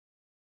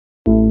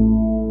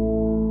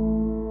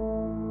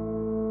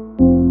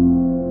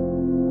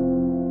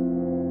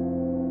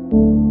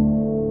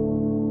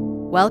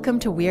Welcome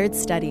to Weird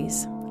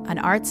Studies, an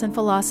arts and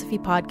philosophy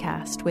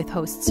podcast with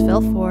hosts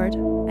Phil Ford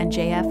and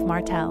JF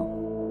Martel.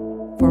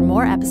 For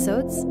more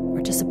episodes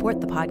or to support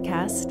the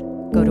podcast,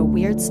 go to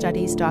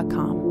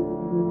weirdstudies.com.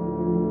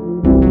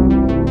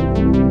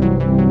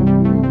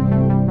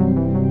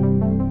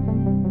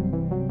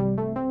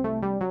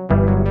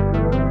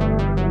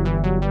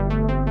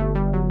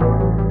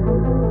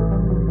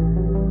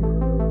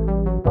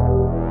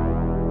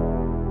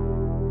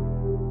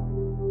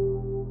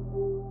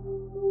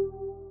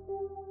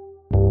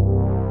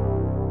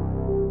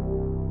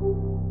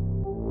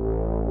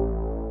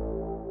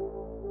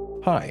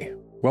 Hi,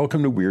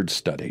 welcome to Weird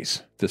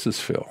Studies. This is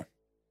Phil.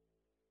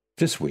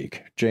 This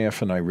week,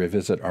 JF and I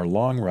revisit our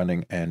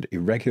long-running and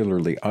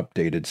irregularly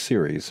updated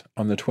series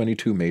on the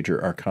 22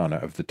 major arcana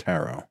of the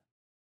tarot.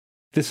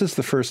 This is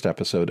the first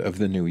episode of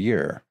the new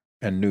year,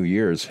 and New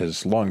Year's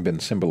has long been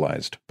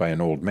symbolized by an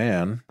old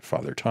man,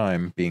 Father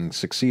Time, being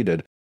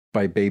succeeded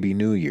by Baby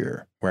New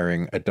Year,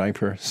 wearing a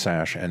diaper,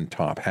 sash, and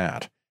top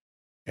hat,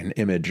 an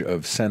image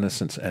of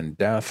senescence and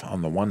death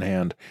on the one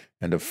hand,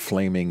 and of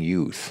flaming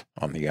youth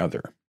on the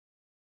other.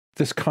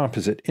 This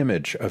composite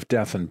image of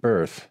death and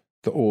birth,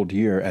 the old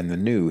year and the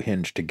new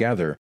hinged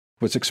together,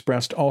 was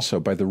expressed also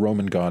by the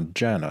Roman god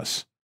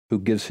Janus, who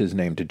gives his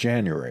name to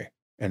January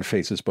and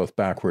faces both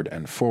backward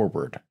and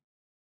forward.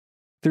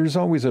 There is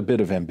always a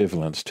bit of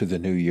ambivalence to the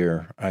new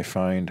year, I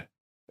find,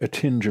 a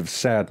tinge of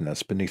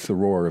sadness beneath the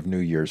roar of New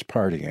Year's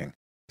partying,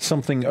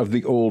 something of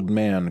the old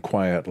man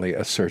quietly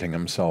asserting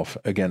himself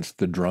against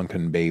the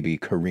drunken baby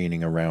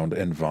careening around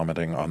and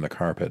vomiting on the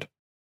carpet.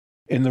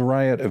 In the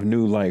riot of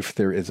new life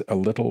there is a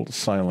little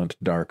silent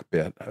dark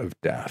bit of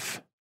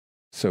death.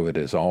 So it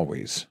is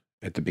always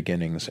at the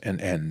beginnings and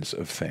ends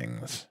of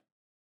things.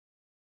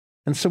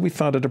 And so we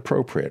thought it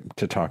appropriate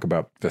to talk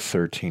about the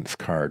 13th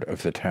card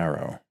of the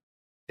tarot,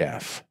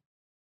 death.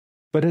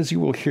 But as you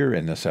will hear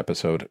in this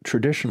episode,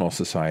 traditional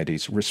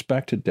societies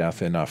respected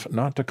death enough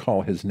not to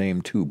call his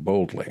name too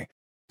boldly,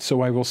 so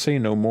I will say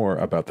no more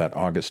about that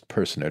august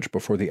personage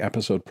before the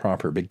episode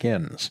proper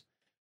begins.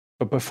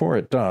 But before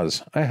it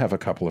does, I have a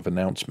couple of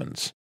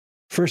announcements.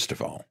 First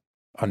of all,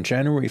 on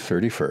January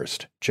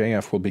 31st,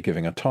 JF will be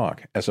giving a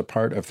talk as a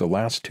part of the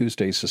Last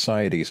Tuesday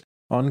Society's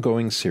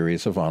ongoing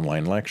series of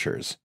online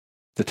lectures.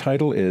 The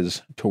title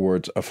is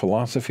Towards a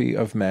Philosophy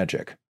of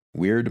Magic,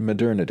 Weird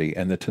Modernity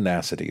and the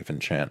Tenacity of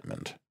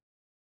Enchantment.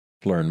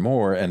 Learn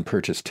more and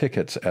purchase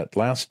tickets at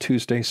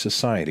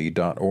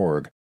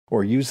lasttuesdaysociety.org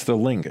or use the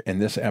link in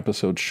this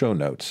episode's show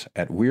notes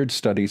at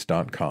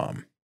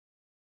weirdstudies.com.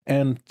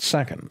 And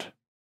second,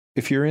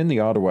 if you're in the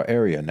Ottawa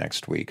area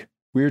next week,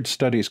 Weird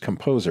Studies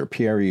composer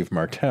Pierre-Yves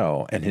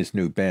Martel and his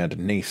new band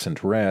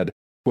Nascent Red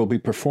will be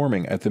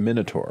performing at the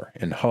Minotaur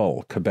in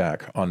Hull,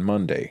 Quebec on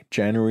Monday,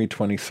 January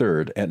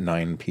 23rd at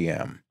 9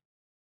 p.m.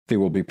 They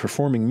will be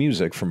performing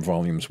music from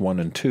Volumes 1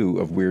 and 2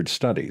 of Weird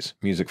Studies,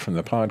 music from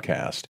the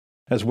podcast,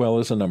 as well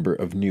as a number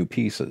of new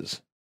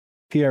pieces.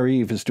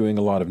 Pierre-Yves is doing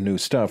a lot of new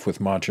stuff with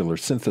modular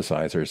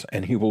synthesizers,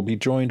 and he will be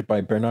joined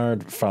by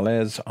Bernard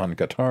Falaise on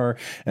guitar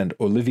and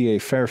Olivier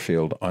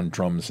Fairfield on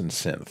drums and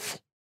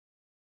synth.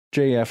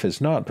 JF is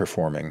not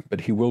performing,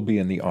 but he will be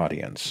in the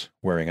audience,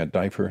 wearing a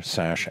diaper,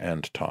 sash,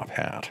 and top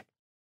hat.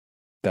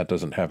 That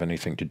doesn't have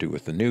anything to do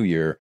with the new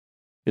year,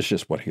 it's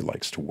just what he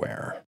likes to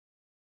wear.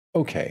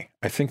 Okay,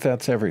 I think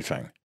that's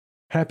everything.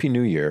 Happy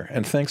New Year,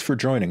 and thanks for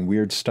joining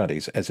Weird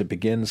Studies as it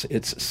begins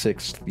its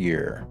 6th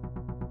year.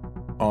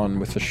 On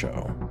with the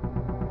show.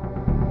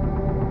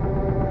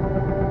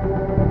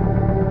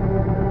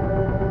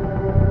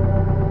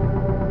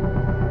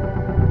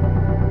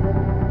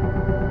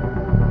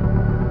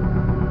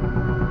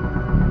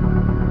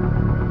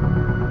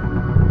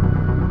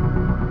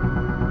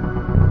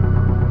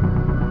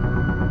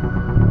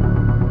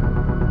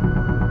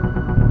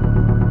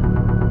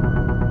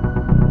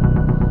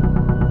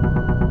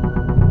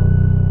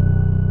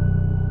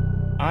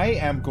 I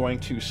am going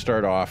to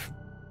start off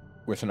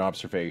with an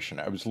observation.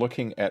 I was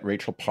looking at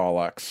Rachel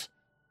Pollack's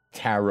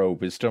Tarot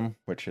Wisdom,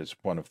 which is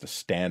one of the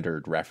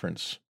standard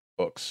reference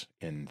books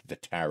in the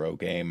tarot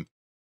game.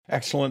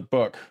 Excellent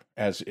book,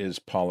 as is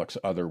Pollack's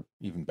other,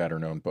 even better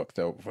known book,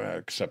 though,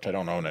 except I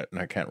don't own it, and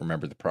I can't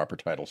remember the proper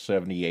title,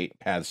 78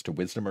 Paths to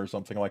Wisdom or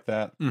something like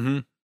that. Mm-hmm.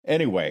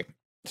 Anyway,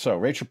 so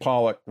Rachel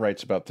Pollack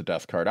writes about the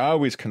death card. I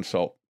always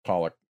consult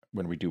Pollack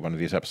when we do one of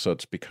these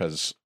episodes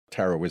because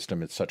Tarot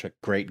Wisdom is such a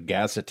great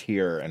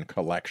gazetteer and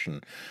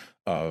collection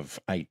of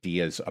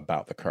ideas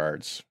about the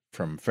cards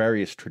from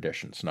various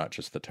traditions, not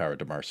just the Tarot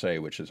de Marseille,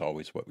 which is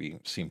always what we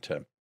seem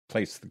to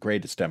place the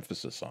greatest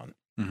emphasis on.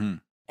 Mm-hmm.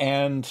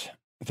 And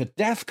the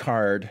death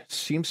card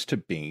seems to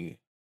be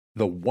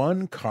the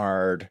one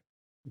card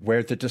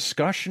where the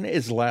discussion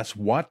is less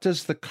what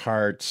does the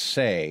card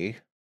say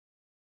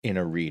in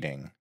a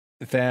reading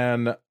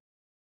than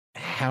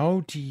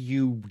how do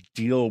you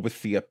deal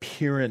with the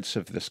appearance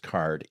of this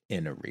card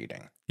in a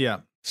reading?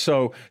 Yeah.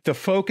 So the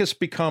focus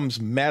becomes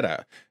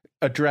meta,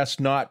 addressed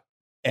not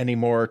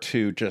anymore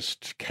to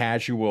just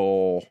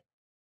casual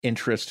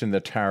interest in the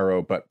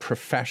tarot, but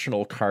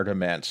professional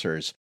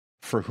cartomancers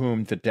for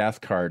whom the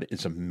death card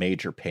is a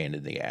major pain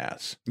in the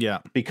ass. Yeah.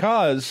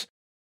 Because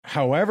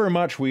however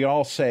much we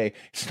all say,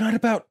 it's not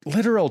about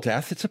literal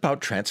death, it's about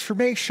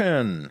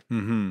transformation.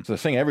 Mm-hmm. It's the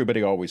thing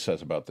everybody always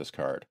says about this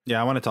card. Yeah,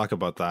 I want to talk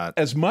about that.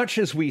 As much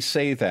as we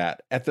say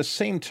that, at the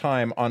same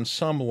time, on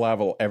some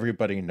level,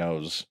 everybody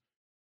knows,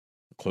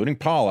 including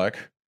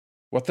Pollock,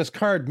 what this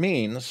card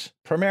means,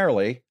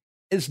 primarily,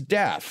 is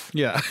death.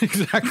 Yeah,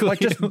 exactly. Like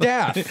just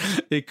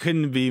death. It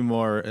couldn't be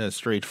more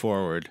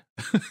straightforward.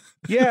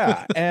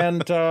 Yeah,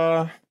 and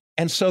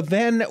so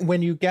then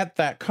when you get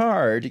that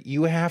card,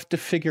 you have to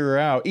figure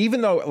out,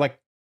 even though, like,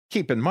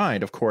 keep in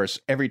mind, of course,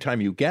 every time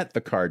you get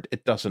the card,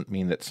 it doesn't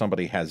mean that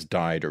somebody has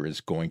died or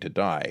is going to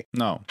die.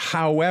 No.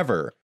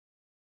 However,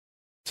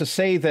 to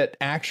say that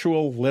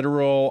actual,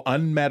 literal,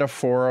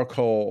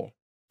 unmetaphorical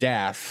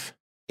death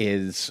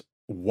is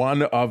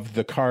one of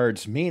the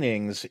card's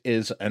meanings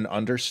is an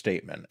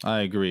understatement.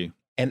 I agree.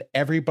 And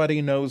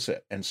everybody knows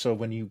it. And so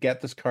when you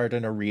get this card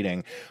in a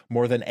reading,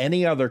 more than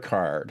any other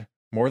card,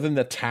 more than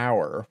the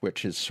Tower,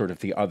 which is sort of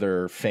the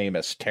other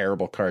famous,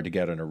 terrible card to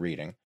get in a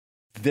reading,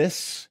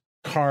 this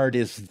card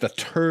is the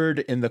turd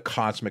in the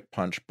cosmic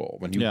punch bowl.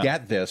 When you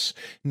get this,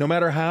 no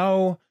matter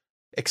how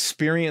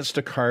experienced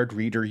a card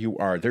reader you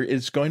are, there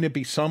is going to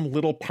be some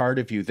little part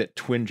of you that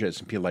twinges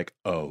and be like,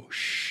 oh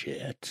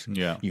shit.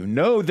 Yeah. You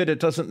know that it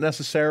doesn't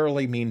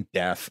necessarily mean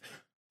death,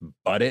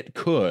 but it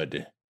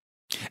could.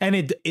 And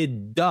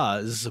it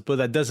does, but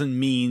that doesn't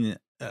mean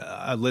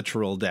a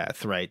literal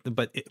death, right?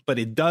 But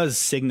it does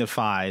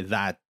signify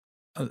that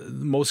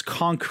most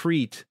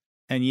concrete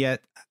and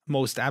yet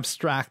most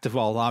abstract of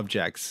all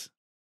objects,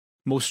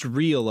 most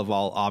real of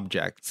all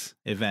objects,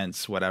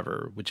 events,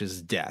 whatever, which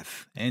is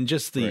death. And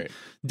just the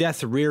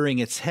death rearing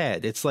its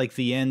head. It's like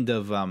the end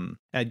of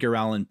Edgar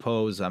Allan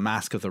Poe's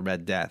Masque of the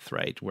Red Death,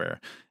 right?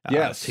 Where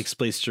it takes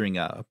place during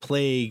a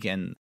plague,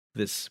 and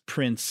this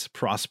Prince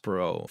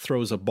Prospero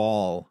throws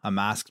a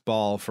masked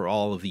ball for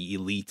all of the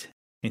elite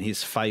in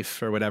his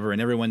fief or whatever,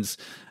 and everyone's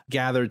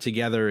gathered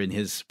together in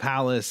his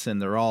palace,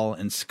 and they're all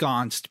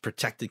ensconced,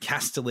 protected,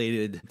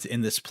 castellated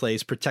in this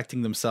place,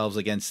 protecting themselves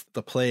against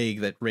the plague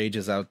that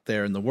rages out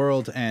there in the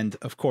world. And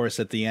of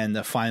course, at the end,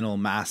 a final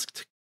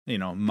masked,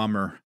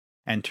 mummer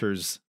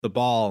enters the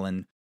ball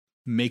and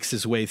makes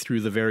his way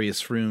through the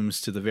various rooms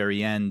to the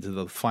very end, to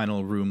the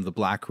final room, the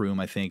Black Room,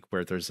 I think,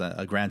 where there's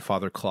a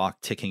grandfather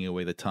clock ticking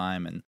away the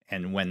time.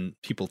 And when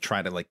people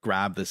try to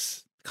grab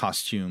this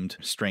costumed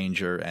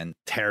stranger and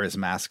tear his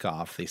mask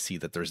off, they see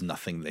that there's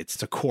nothing,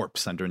 it's a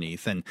corpse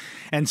underneath.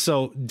 And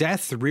so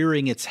death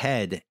rearing its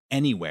head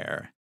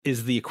anywhere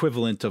is the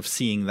equivalent of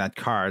seeing that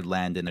card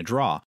land in a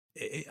draw.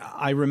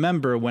 I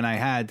remember when I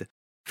had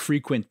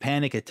frequent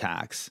panic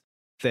attacks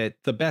that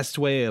the best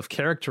way of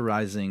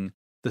characterizing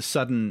the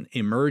sudden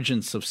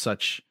emergence of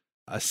such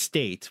a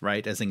state,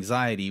 right, as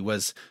anxiety,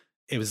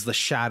 it was the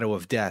shadow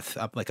of death,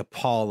 up like a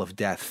pall of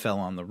death fell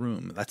on the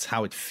room. That's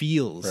how it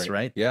feels,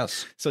 right?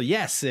 Yes. So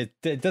yes, it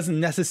doesn't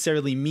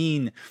necessarily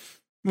mean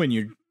when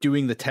you're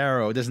doing the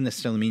tarot, it doesn't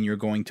necessarily mean you're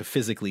going to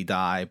physically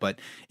die, but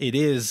it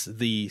is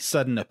the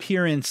sudden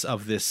appearance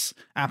of this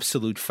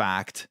absolute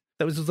fact.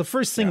 That was the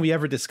first thing we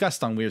ever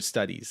discussed on Weird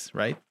Studies,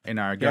 right? In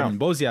our Gavin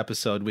Bosey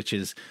episode, which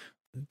is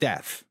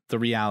death, the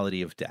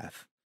reality of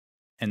death.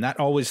 And that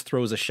always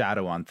throws a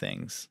shadow on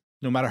things,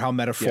 no matter how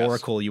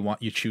metaphorical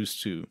you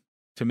choose to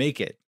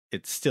make it.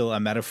 It's still a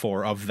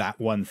metaphor of that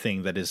one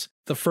thing that is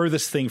the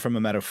furthest thing from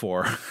a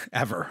metaphor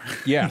ever.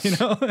 Yes,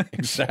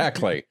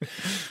 exactly.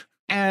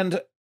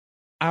 And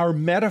our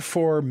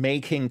metaphor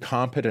making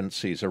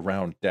competencies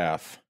around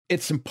death,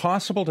 it's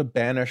impossible to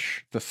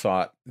banish the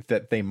thought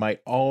that they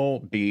might all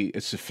be a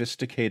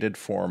sophisticated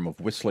form of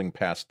whistling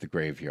past the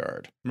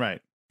graveyard.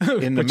 Right.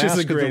 Which is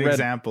a great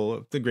example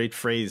of the great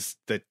phrase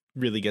that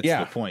really gets to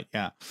the point.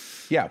 Yeah.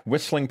 Yeah.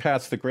 Whistling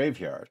past the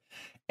graveyard.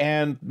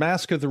 And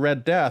Masque of the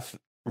Red Death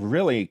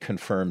really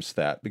confirms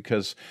that,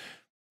 because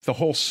the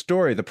whole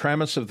story, the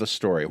premise of the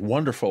story,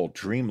 wonderful,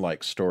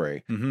 dreamlike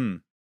story,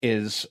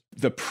 is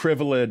the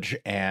privilege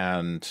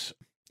and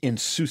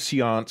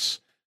insouciance,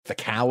 the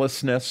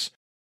callousness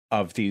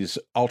of these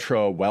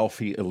ultra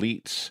wealthy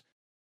elites,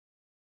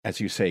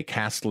 as you say,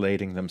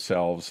 castellating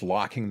themselves,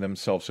 locking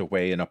themselves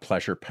away in a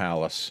pleasure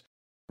palace,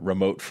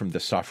 remote from the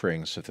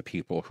sufferings of the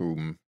people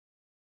whom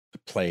the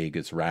plague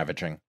is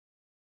ravaging.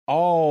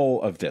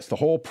 All of this, the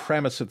whole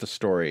premise of the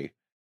story,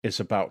 is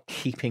about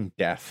keeping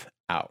death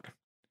out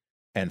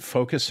and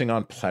focusing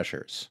on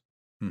pleasures.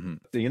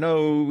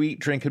 We eat,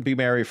 drink, and be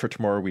merry, for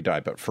tomorrow we die.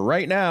 But for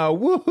right now,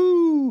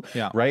 woohoo!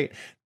 Yeah. Right?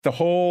 The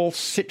whole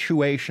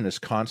situation is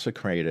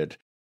consecrated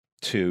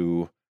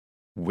to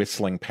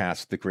whistling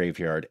past the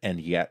graveyard,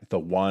 and yet the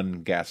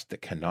one guest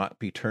that cannot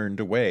be turned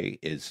away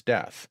is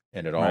death.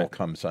 And it all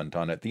comes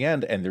undone at the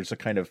end. And there's a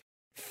kind of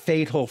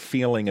fatal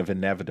feeling of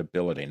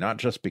inevitability, not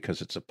just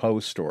because it's a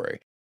Poe story,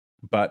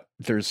 but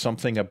there's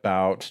something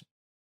about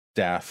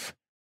death,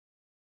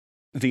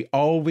 the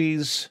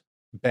always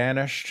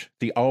banished,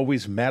 the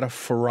always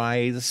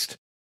metaphorized,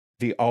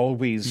 the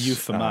always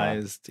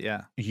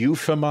euphemized.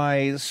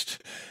 Euphemized.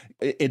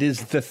 It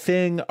is the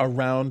thing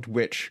around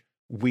which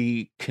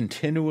we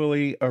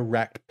continually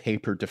erect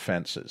paper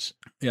defenses.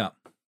 Yeah.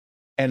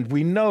 And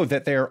we know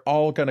that they're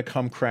all going to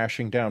come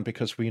crashing down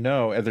because we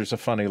know, and there's a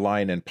funny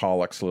line in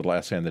Pollock's little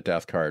essay on the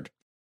death card.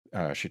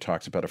 She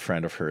talks about a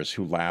friend of hers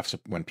who laughs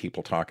when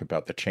people talk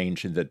about the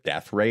change in the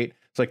death rate.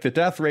 It's like the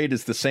death rate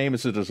is the same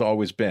as it has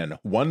always been,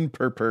 1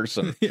 per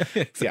person. Yeah,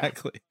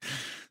 exactly. Yeah.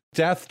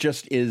 Death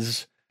just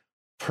is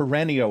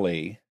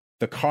perennially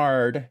the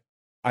card,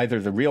 either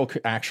the real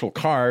actual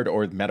card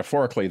or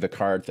metaphorically the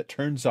card that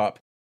turns up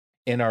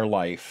in our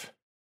life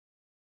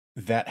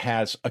that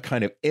has a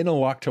kind of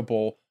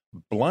ineluctable,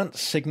 blunt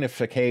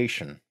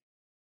signification,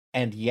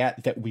 and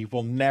yet that we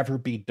will never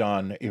be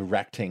done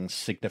erecting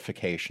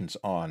significations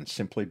on,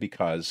 simply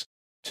because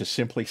to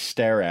simply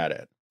stare at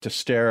it, to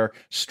stare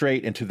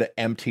straight into the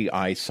empty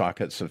eye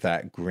sockets of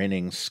that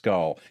grinning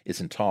skull is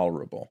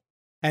intolerable.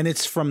 And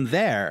it's from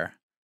there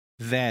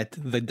that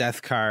the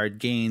death card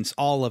gains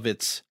all of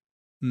its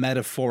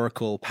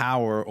metaphorical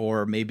power,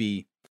 or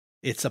maybe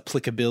its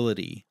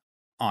applicability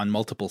on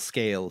multiple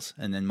scales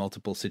and in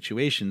multiple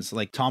situations.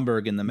 Like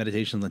Tomberg in the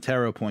Meditations on the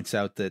Tarot points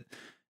out that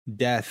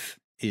death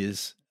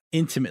is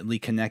intimately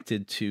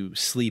connected to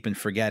sleep and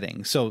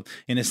forgetting. So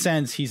in a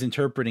sense, he's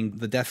interpreting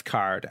the death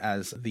card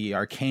as the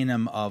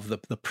arcanum of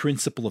the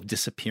principle of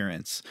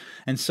disappearance.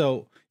 And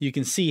so you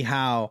can see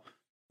how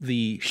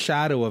the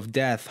shadow of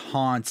death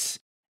haunts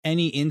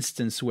any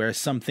instance where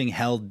something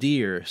held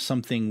dear,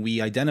 something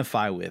we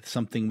identify with,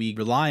 something we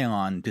rely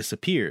on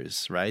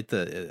disappears, right?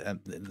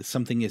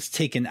 Something is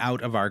taken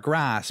out of our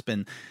grasp,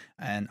 and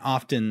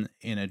often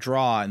in a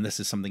draw, and this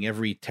is something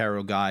every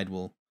tarot guide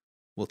will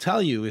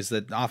tell you, is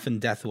that often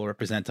death will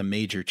represent a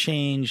major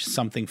change,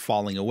 something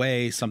falling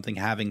away, something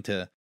having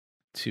to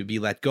be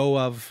let go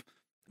of.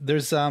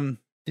 There's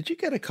did you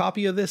get a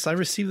copy of this? I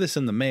received this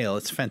in the mail.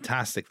 It's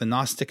fantastic. The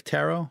Gnostic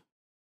Tarot.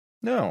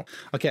 No.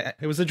 Okay,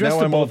 it was addressed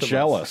now to I'm all both of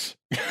jealous.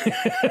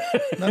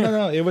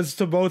 No. It was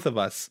to both of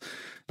us.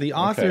 The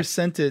author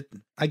sent it.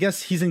 I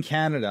guess he's in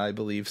Canada, I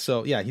believe.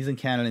 So yeah, he's in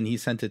Canada, and he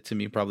sent it to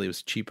me. Probably it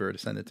was cheaper to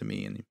send it to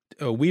me. And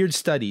Weird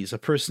Studies, a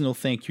personal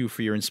thank you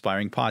for your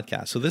inspiring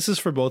podcast. So this is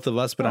for both of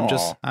us, but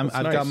I've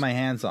got my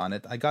hands on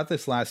it. I got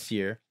this last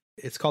year.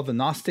 It's called the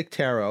Gnostic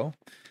Tarot.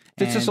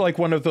 This is like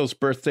one of those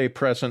birthday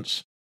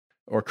presents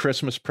or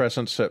Christmas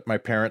presents that my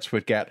parents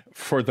would get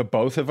for the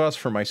both of us,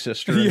 for my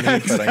sister and me.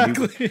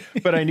 Exactly.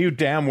 But I knew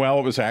damn well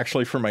it was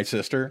actually for my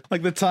sister.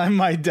 Like the time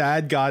my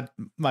dad got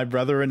my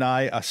brother and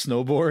I a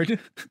snowboard.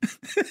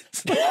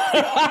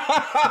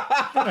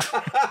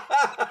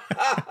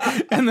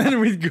 And then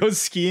we'd go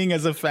skiing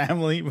as a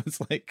family. It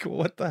was like,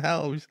 what the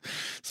hell?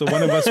 So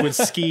one of us would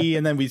ski,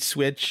 and then we'd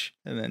switch.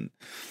 And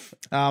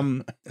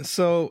then,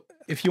 so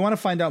if you want to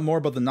find out more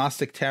about the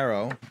Gnostic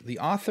Tarot, the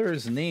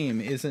author's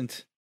name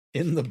isn't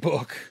in the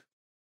book,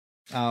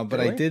 but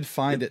really? I did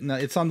find it. No,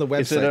 it's on the website.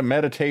 Is it a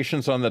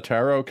Meditations on the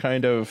Tarot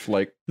kind of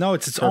like? No,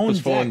 it's its own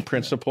deck. And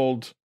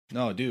principled.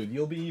 No, dude,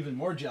 you'll be even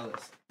more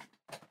jealous.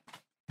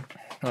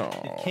 Oh,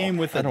 it came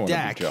with a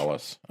deck. Be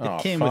jealous.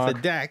 It came with a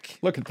deck.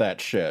 Look at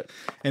that shit.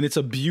 And it's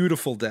a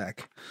beautiful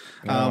deck.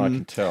 I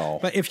can tell.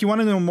 But if you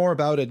want to know more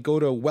about it, go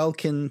to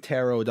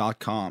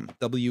welkintarot.com.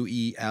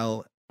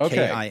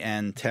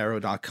 WELKIN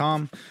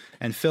tarot.com.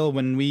 And Phil,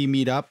 when we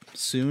meet up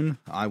soon,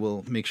 I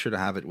will make sure to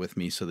have it with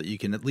me so that you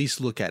can at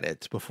least look at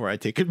it before I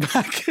take it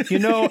back. you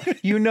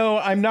know,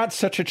 I'm not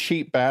such a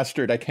cheap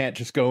bastard. I can't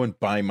just go and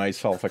buy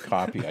myself a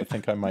copy. I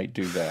think I might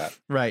do that.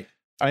 Right.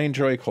 I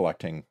enjoy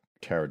collecting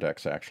tarot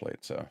decks, actually.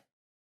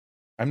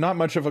 I'm not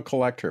much of a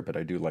collector, but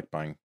I do like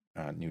buying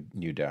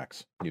new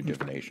decks, new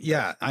divination.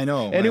 Yeah, I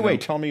know. Anyway,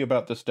 tell me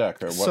about this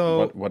deck, or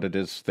what it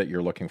is that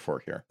you're looking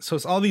for here. So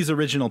it's all these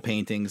original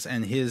paintings,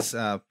 and his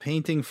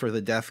painting for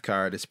the death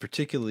card is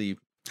particularly,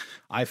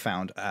 I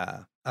found,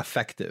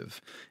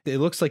 effective. It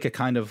looks like a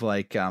kind of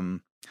like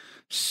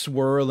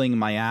swirling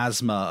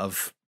miasma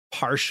of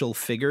partial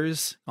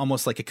figures,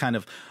 almost like at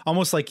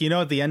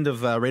the end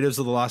of Raiders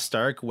of the Lost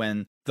Ark,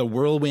 when the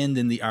whirlwind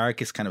in the Ark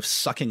is kind of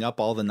sucking up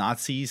all the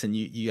Nazis, and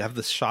you have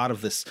this shot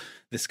of this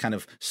kind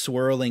of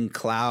swirling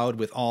cloud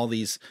with all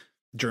these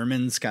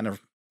Germans kind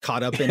of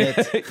caught up in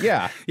it.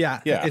 yeah.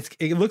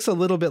 It looks a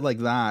little bit like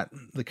that,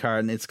 the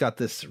card, and it's got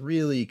this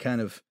really kind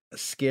of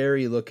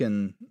scary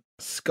looking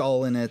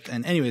skull in it.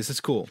 And anyways,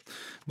 it's cool.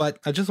 But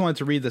I just wanted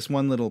to read this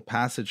one little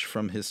passage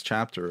from his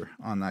chapter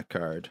on that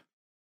card,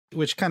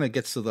 which kind of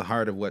gets to the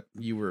heart of what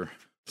you were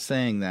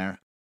saying there.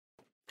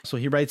 So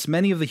he writes,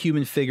 many of the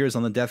human figures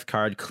on the death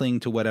card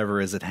cling to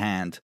whatever is at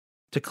hand.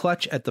 To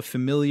clutch at the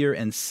familiar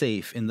and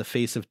safe in the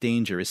face of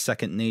danger is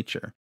second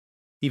nature,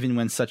 even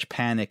when such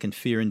panic and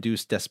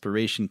fear-induced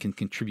desperation can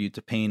contribute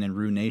to pain and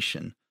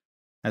ruination,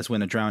 as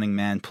when a drowning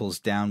man pulls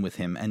down with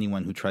him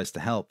anyone who tries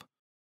to help.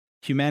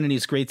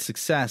 Humanity's great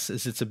success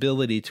is its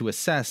ability to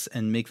assess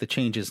and make the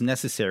changes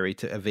necessary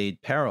to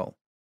evade peril.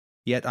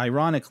 Yet,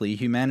 ironically,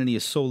 humanity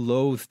is so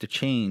loath to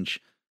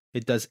change,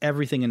 it does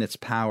everything in its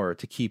power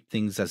to keep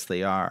things as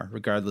they are,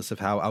 regardless of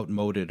how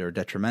outmoded or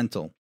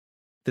detrimental.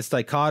 This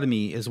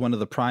dichotomy is one of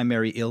the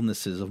primary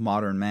illnesses of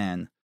modern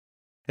man.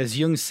 As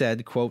Jung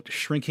said, quote,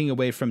 shrinking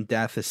away from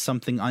death is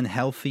something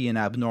unhealthy and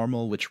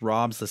abnormal which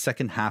robs the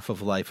second half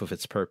of life of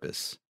its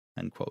purpose,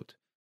 end quote.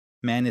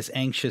 Man is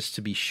anxious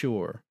to be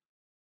sure,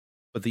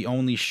 but the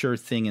only sure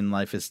thing in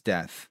life is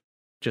death,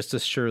 just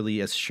as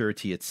surely as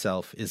surety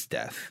itself is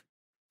death.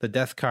 The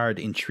death card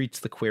entreats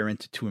the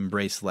querent to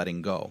embrace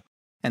letting go.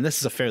 And this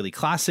is a fairly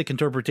classic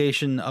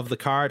interpretation of the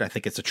card. I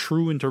think it's a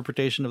true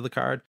interpretation of the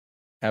card.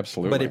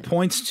 Absolutely. But it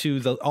points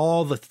to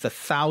all the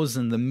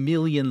thousand, the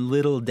million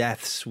little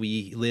deaths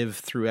we live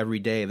through every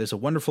day. There's a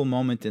wonderful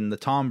moment in the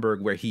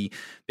Tomberg where he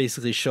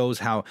basically shows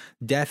how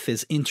death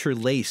is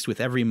interlaced with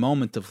every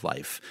moment of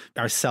life.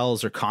 Our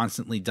cells are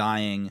constantly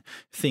dying.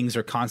 Things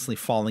are constantly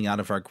falling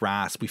out of our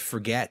grasp. We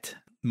forget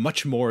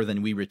much more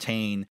than we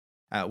retain.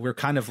 We're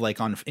kind of like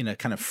in a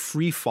kind of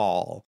free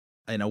fall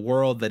in a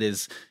world that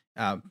is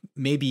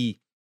maybe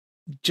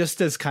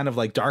just as kind of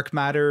like dark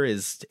matter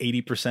is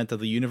 80% of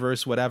the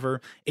universe,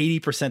 whatever,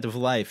 80% of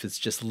life is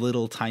just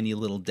little tiny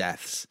little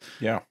deaths.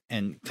 Yeah.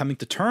 And coming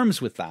to terms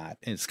with that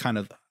is kind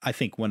of, I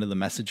think, one of the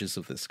messages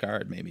of this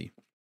card, maybe.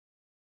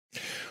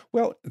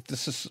 Well,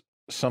 this is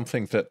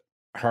something that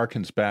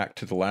harkens back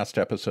to the last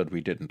episode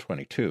we did in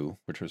 22,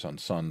 which was on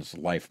Sun's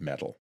life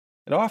metal.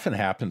 It often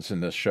happens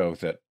in this show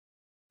that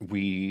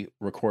we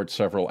record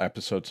several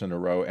episodes in a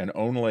row and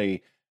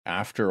only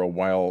after a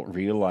while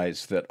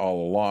realized that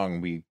all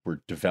along we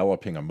were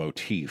developing a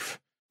motif.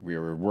 We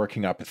were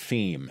working up a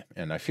theme.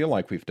 And I feel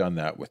like we've done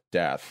that with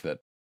death, that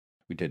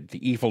we did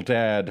The Evil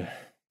Dead,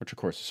 which of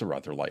course is a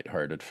rather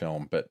lighthearted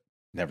film, but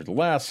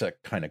nevertheless, it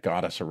kind of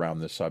got us around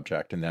this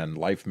subject. And then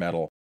Life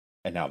Metal,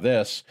 and now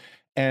this.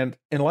 And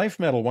in Life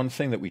Metal, one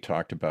thing that we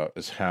talked about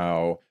is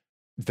how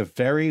the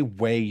very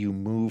way you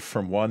move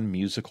from one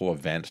musical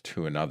event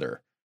to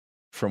another,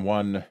 from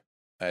one,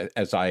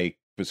 as I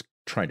was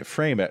trying to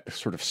frame it,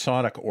 sort of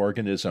sonic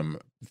organism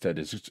that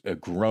is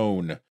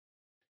grown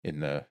in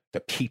the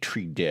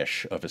petri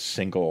dish of a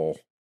single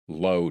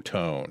low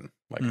tone,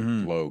 like a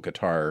low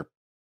guitar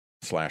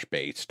 /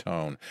 bass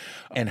tone,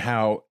 and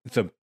how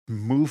the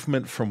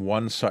movement from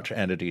one such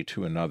entity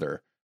to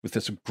another with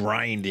this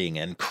grinding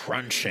and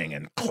crunching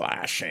and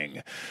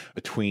clashing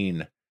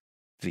between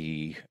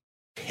the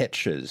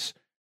pitches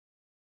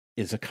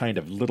is a kind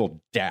of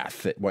little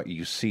death, that what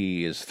you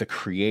see is the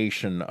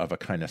creation of a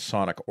kind of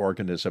sonic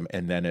organism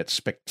and then its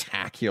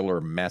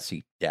spectacular,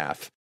 messy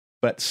death,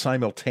 but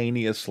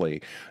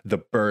simultaneously the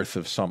birth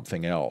of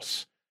something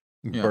else,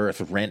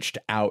 birth wrenched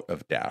out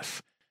of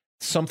death.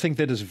 Something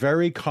that is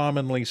very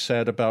commonly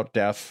said about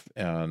death,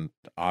 and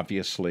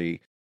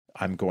obviously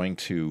I'm going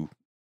to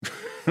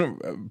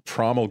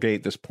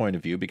promulgate this point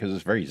of view because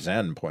it's a very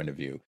Zen point of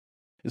view,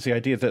 is the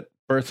idea that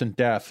birth and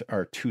death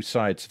are two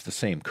sides of the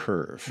same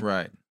curve.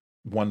 Right.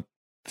 One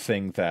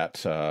thing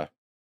that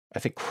I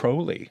think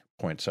Crowley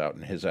points out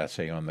in his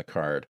essay on the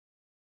card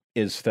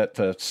is that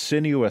the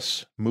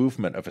sinuous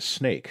movement of a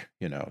snake,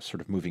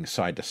 sort of moving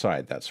side to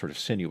side, that sort of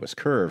sinuous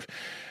curve,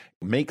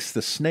 makes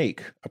the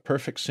snake a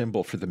perfect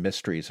symbol for the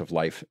mysteries of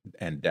life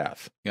and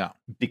death. Yeah.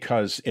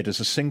 Because it is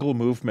a single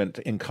movement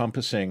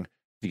encompassing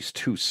these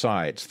two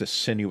sides, this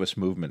sinuous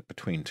movement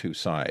between two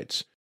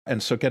sides.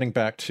 And so getting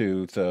back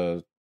to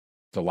the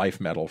life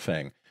metal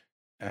thing,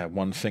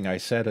 one thing I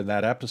said in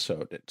that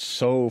episode, it's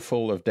so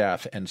full of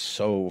death and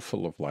so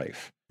full of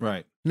life.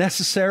 Right.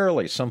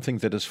 Necessarily, something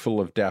that is full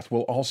of death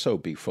will also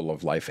be full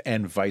of life,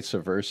 and vice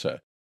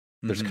versa.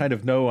 There's kind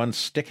of no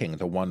unsticking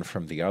the one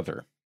from the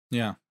other.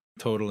 Yeah,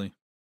 totally.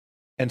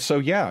 And so,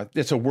 yeah,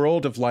 it's a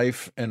world of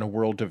life and a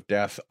world of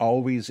death,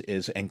 always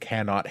is and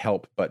cannot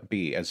help but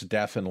be, as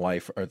death and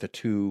life are the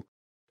two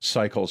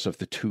cycles of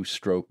the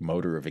two-stroke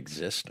motor of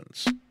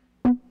existence.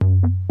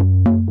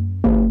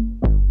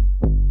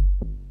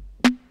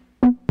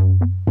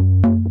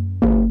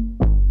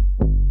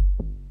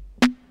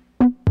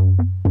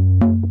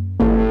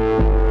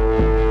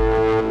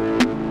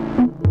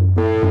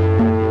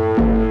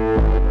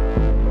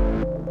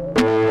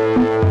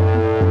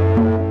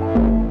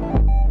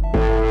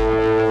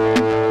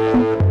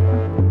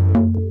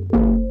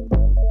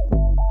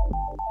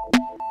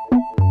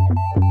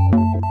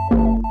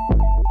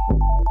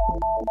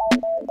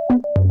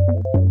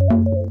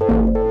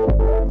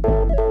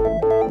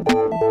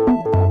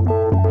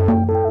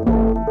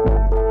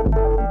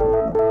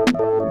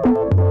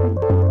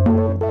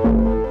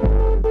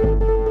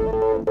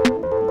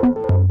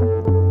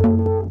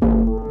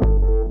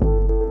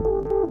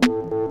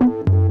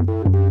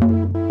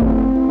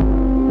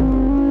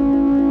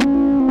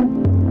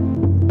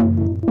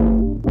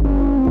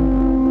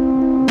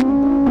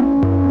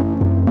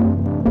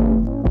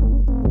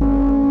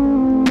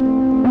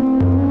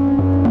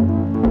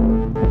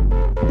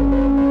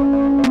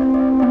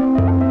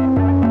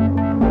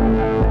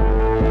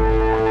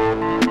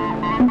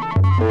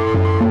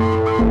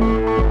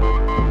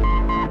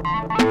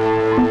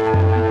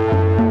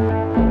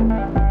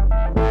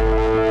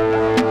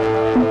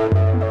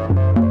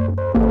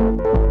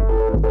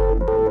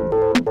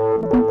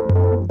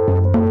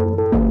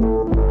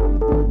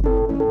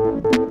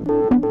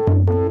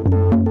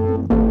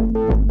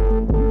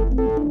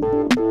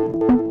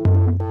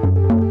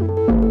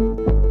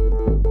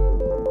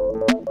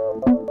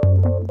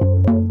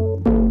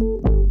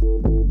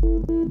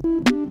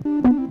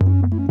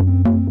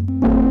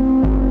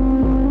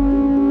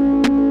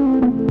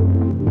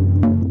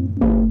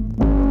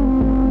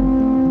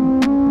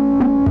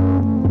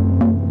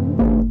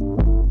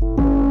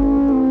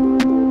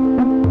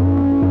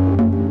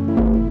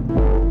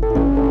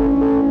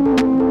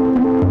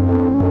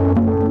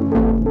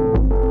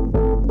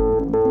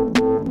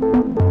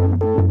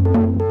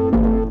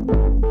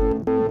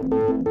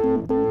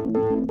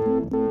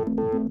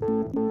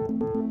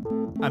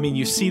 I mean,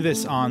 you see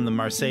this on the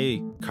Marseille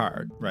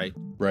card, right?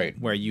 Right.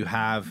 Where you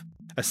have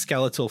a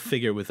skeletal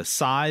figure with a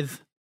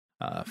scythe,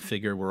 a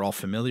figure we're all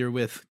familiar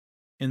with,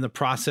 in the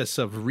process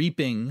of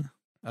reaping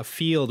a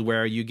field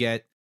where you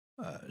get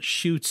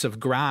shoots of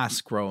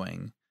grass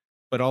growing,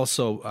 but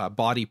also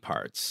body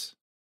parts,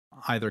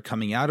 either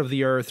coming out of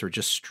the earth or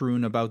just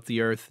strewn about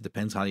the earth. It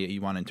depends how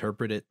you want to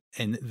interpret it.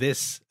 And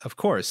this, of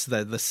course,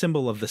 the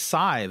symbol of the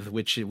scythe,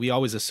 which we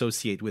always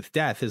associate with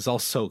death, is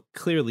also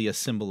clearly a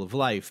symbol of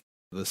life.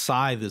 The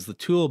scythe is the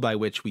tool by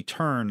which we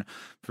turn,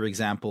 for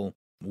example,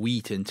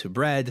 wheat into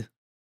bread.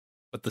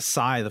 But the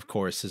scythe, of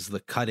course, is the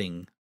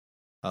cutting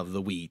of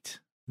the wheat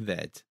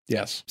that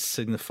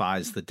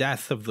signifies the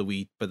death of the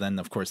wheat, but then,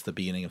 of course, the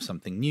beginning of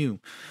something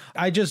new.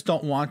 I just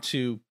don't want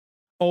to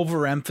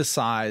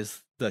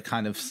overemphasize the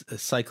kind of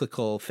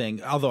cyclical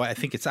thing, although I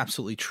think it's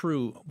absolutely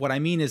true. What I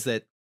mean is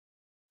that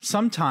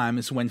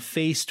sometimes when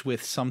faced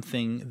with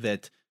something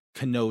that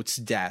connotes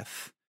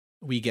death,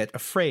 we get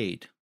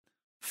afraid.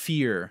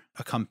 Fear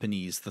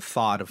accompanies the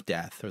thought of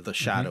death or the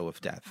shadow of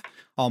death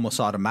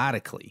almost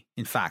automatically.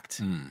 In fact,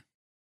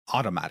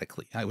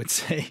 automatically, I would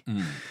say.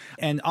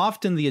 And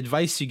often the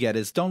advice you get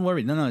is, don't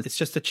worry. No, it's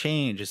just a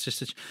change. It's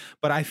just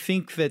but I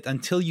think that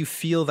until you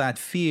feel that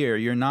fear,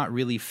 you're not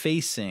really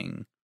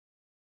facing.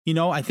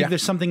 I think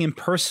there's something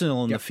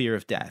impersonal in the fear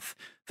of death.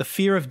 The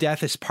fear of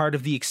death is part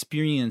of the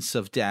experience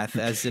of death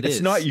as it is.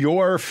 It's not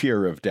your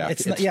fear of death.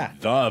 It's the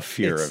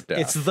fear of death.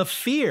 It's the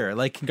fear,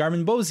 like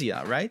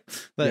Garmonbozia, right?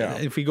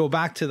 If we go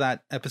back to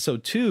that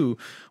episode 2,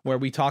 where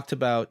we talked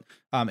about,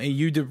 and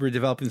you were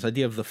developing this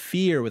idea of the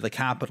fear with a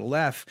capital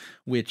F,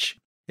 which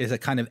is a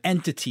kind of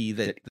entity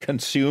that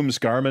consumes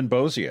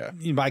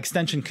Garmonbozia. By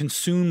extension,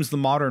 consumes the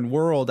modern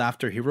world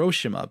after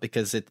Hiroshima,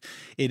 because it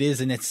is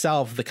in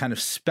itself the kind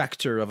of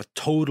specter of a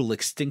total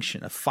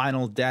extinction, a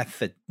final death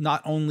that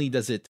not only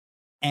does it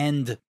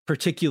end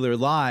particular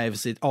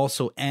lives, it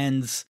also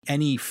ends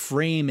any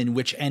frame in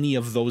which any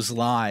of those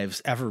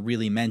lives ever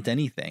really meant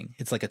anything.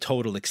 It's like a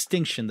total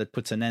extinction that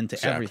puts an end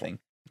to everything.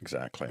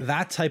 Exactly.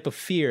 That type of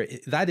fear,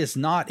 that is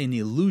not an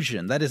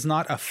illusion. That is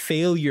not a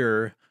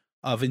failure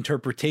of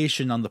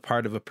interpretation on the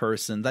part of a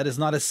person. That is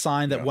not a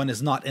sign that one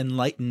is not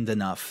enlightened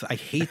enough. I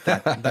hate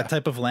that. That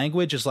type of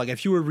language is like,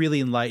 if you were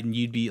really enlightened,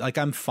 you'd be like,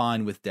 I'm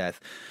fine with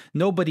death.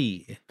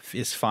 Nobody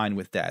is fine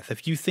with death.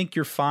 If you think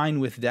you're fine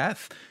with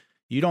death,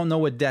 you don't know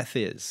what death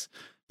is,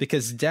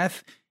 because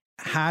death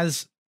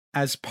has,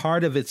 as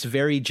part of its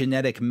very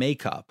genetic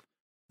makeup,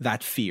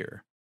 that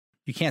fear.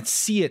 You can't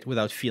see it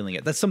without feeling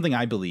it. That's something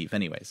I believe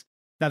anyways.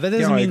 Now, that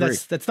doesn't mean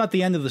that's not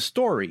the end of the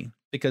story,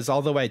 because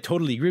although I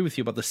totally agree with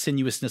you about the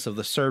sinuousness of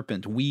the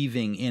serpent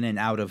weaving in and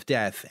out of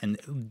death,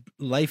 and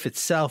life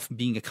itself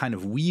being a kind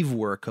of weave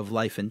work of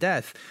life and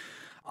death,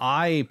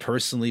 I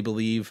personally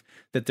believe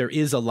that there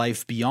is a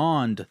life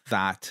beyond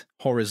that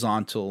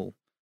horizontal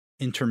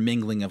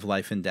intermingling of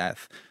life and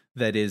death.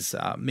 That is,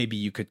 maybe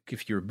you could,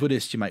 if you're a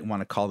Buddhist, you might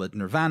want to call it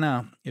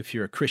nirvana. If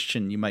you're a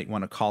Christian, you might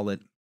want to call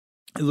it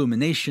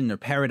illumination or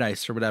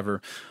paradise or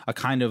whatever, a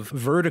kind of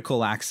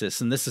vertical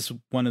axis. And this is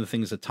one of the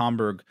things that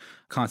Tomberg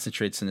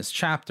concentrates in his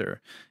chapter.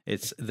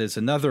 There's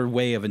another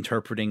way of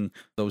interpreting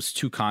those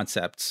two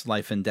concepts,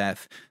 life and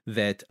death,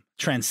 that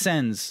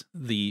transcends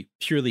the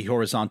purely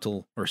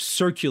horizontal or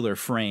circular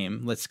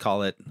frame, let's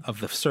call it, of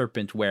the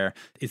serpent, where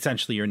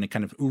essentially you're in a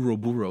kind of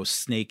Ouroboros,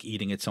 snake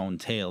eating its own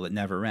tail that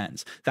never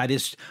ends.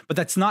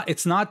 It's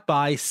not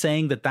by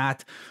saying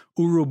that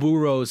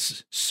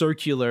Ouroboros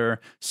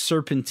circular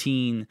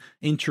serpentine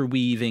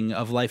interweaving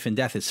of life and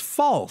death is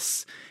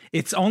false.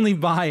 It's only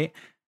by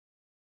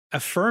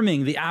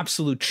affirming the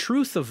absolute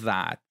truth of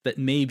that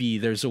maybe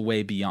there's a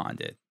way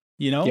beyond it.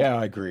 Yeah,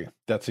 I agree.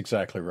 That's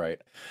exactly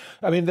right.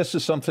 I mean, this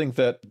is something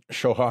that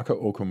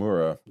Shohaku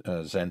Okumura,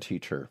 a Zen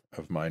teacher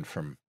of mine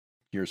from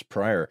years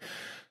prior,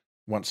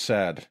 once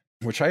said,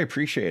 which I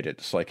appreciated.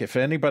 It's like, if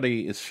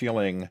anybody is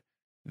feeling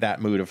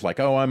that mood of like,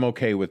 oh, I'm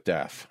okay with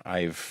death,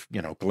 I've,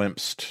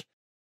 glimpsed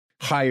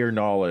higher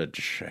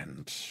knowledge,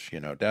 and,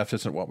 death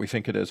isn't what we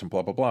think it is, and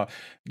blah, blah, blah.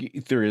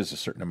 There is a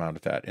certain amount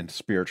of that in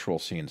spiritual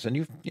scenes.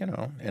 And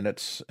and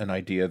it's an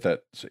idea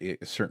that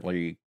it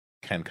certainly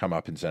can come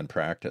up in Zen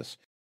practice.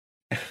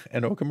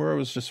 And Okumura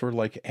was just sort of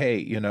like, hey,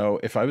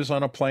 if I was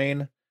on a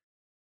plane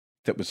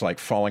that was like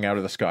falling out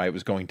of the sky, it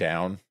was going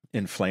down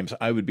in flames,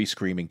 I would be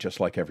screaming just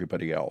like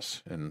everybody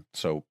else. And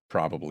so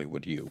probably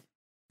would you.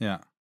 Yeah.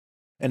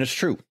 And it's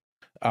true.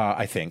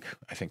 I think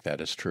that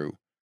is true.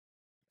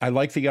 I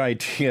like the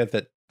idea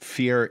that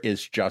fear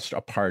is just a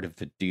part of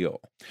the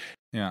deal.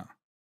 Yeah.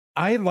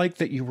 I like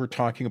that you were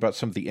talking about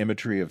some of the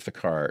imagery of the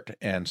card,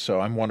 and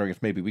so I'm wondering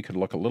if maybe we could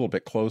look a little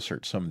bit closer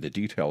at some of the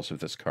details of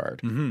this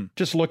card. Mm-hmm.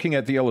 Just looking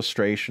at the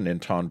illustration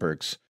in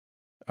Tomberg's,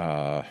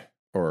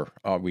 or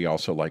we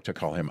also like to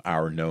call him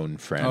our known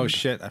friend. Oh,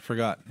 shit, I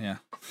forgot, yeah.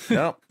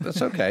 No,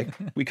 that's okay.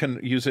 We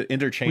can use it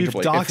interchangeably.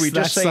 We've doxed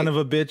that son of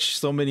a bitch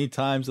so many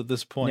times at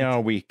this point. No,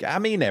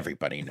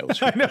 everybody knows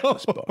who wrote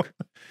this book.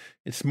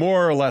 It's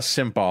more or less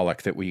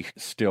symbolic that we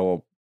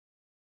still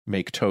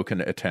make token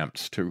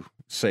attempts to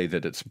say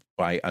that it's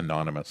by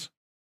anonymous.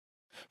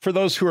 For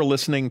those who are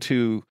listening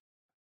to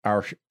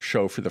our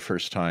show for the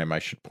first time, I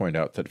should point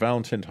out that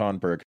Valentin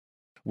Tonberg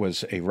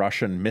was a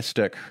Russian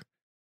mystic,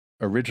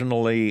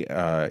 originally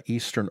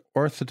Eastern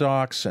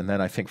Orthodox, and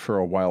then I think for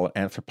a while an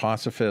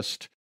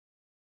anthroposophist,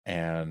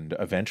 and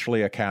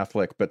eventually a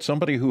Catholic, but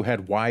somebody who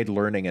had wide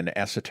learning in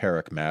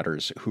esoteric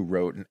matters, who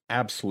wrote an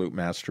absolute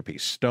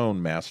masterpiece,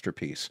 stone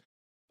masterpiece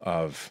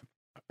of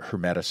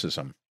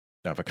Hermeticism,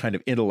 of a kind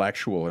of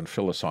intellectual and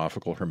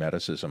philosophical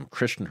Hermeticism,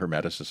 Christian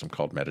Hermeticism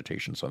called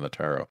Meditations on the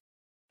Tarot.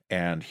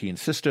 And he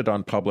insisted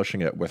on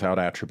publishing it without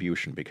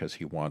attribution because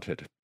he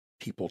wanted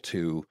people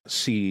to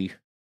see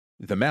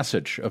the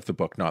message of the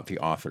book, not the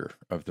author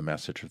of the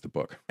message of the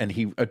book. And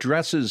he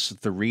addresses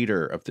the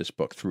reader of this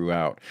book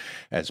throughout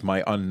as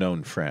my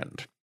unknown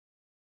friend.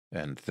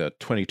 And the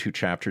 22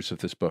 chapters of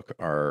this book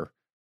are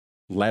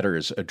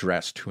letters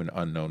addressed to an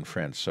unknown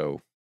friend. So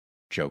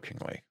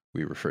jokingly,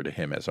 we refer to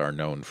him as our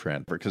known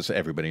friend because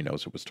everybody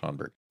knows it was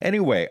Tonberg.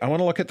 Anyway, I want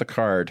to look at the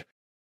card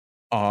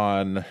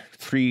on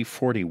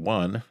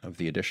 341 of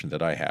the edition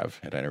that I have,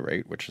 at any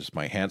rate, which is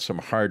my handsome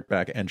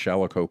hardback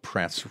Angelico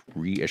Press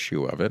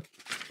reissue of it.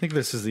 I think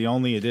this is the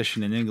only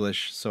edition in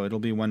English, so it'll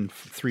be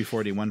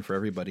 341 for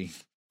everybody,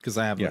 because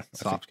I have a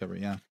soft cover,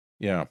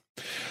 Yeah.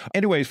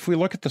 Anyways, if we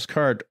look at this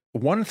card,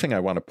 one thing I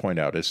want to point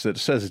out is that it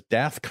says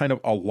death kind of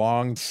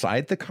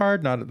alongside the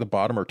card, not at the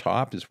bottom or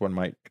top, as one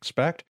might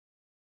expect.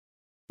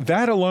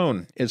 That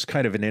alone is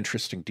kind of an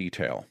interesting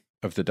detail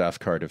of the death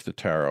card of the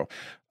tarot.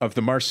 Of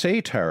the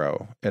Marseille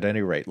tarot, at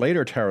any rate,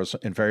 later tarots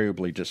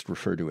invariably just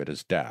refer to it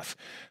as death.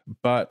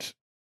 But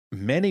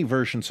many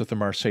versions of the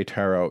Marseille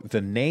tarot,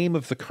 the name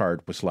of the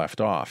card was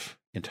left off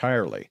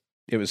entirely.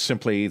 It was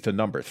simply the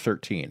number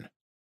 13.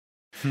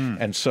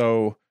 And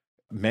so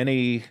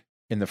many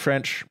in the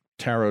French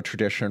tarot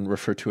tradition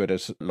refer to it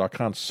as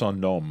l'arcane sans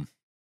nom,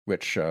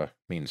 which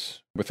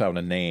means without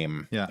a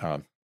name.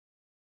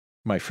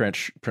 My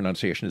French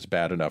pronunciation is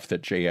bad enough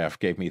that JF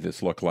gave me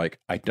this look like,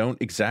 I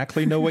don't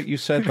exactly know what you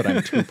said, but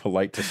I'm too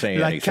polite to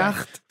say anything. La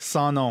carte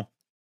sans nom.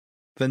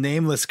 The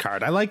nameless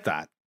card. I like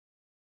that.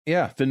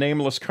 Yeah, the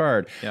nameless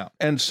card. Yeah.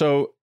 And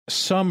so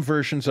some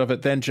versions of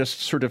it then just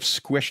sort of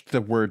squished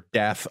the word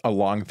death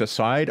along the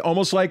side,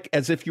 almost like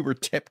as if you were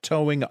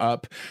tiptoeing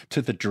up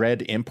to the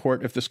dread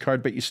import of this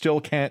card, but you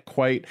still can't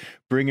quite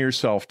bring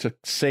yourself to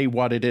say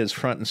what it is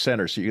front and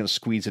center, so you're going to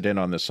squeeze it in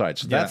on the side.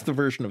 So that's the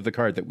version of the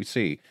card that we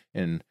see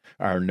in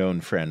our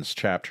known friends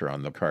chapter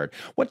on the card.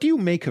 What do you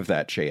make of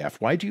that, JF?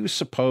 Why do you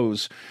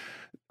suppose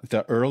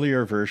the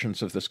earlier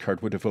versions of this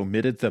card would have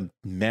omitted the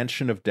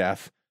mention of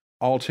death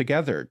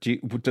altogether?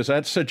 Does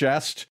that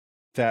suggest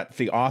that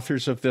the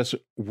authors of this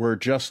were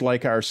just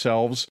like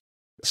ourselves,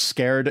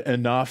 scared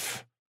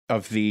enough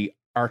of the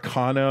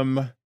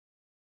arcanum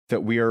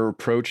that we are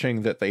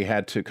approaching that they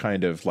had to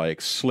kind of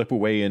like slip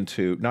away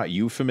into not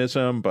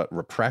euphemism, but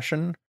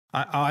repression?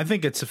 I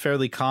think it's a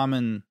fairly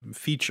common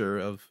feature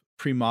of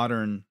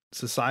pre-modern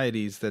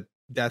societies that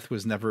death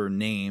was never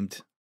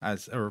named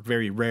as, or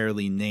very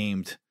rarely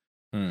named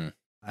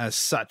as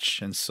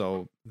such. And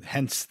so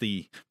hence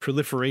the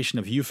proliferation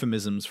of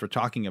euphemisms for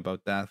talking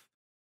about death.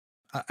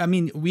 I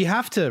mean, we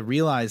have to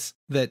realize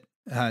that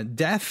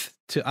death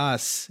to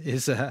us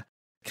is a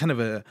kind of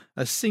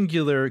a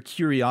singular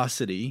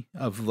curiosity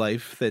of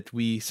life that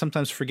we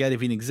sometimes forget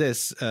even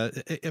exists.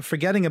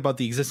 Forgetting about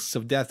the existence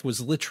of death was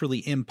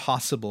literally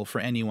impossible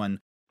for anyone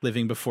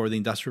living before the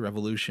Industrial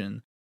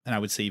Revolution. And I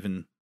would say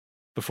even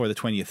before the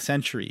 20th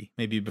century,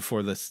 maybe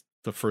before the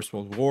First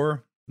World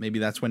War. Maybe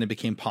that's when it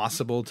became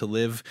possible to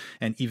live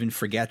and even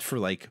forget for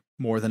like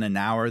more than an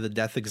hour that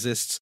death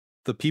exists.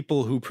 The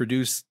people who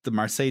produced the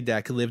Marseille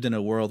deck lived in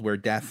a world where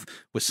death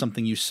was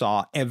something you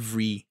saw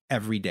every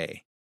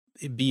day,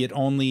 be it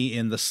only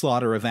in the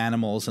slaughter of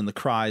animals and the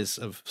cries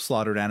of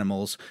slaughtered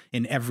animals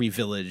in every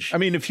village. I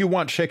mean, if you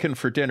want chicken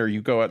for dinner,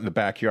 you go out in the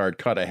backyard,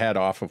 cut a head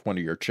off of one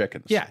of your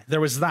chickens. Yeah,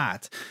 there was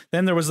that.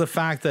 Then there was the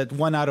fact that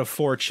 1 out of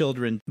 4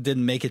 children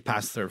didn't make it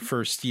past their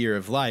first year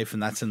of life,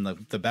 and that's in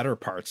the better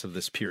parts of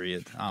this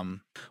period.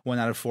 1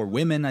 out of 4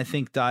 women, I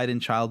think, died in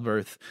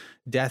childbirth.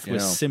 Death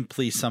was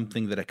simply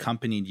something that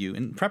accompanied you.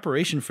 In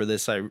preparation for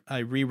this, I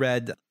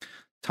reread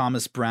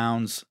Thomas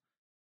Browne's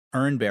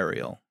Urn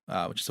Burial,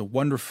 which is a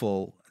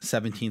wonderful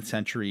 17th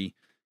century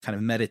kind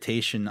of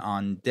meditation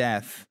on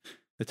death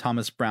that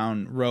Thomas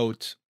Browne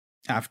wrote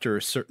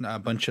after a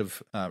bunch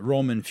of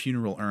Roman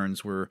funeral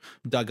urns were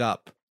dug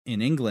up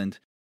in England.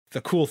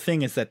 The cool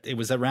thing is that it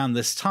was around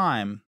this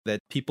time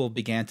that people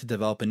began to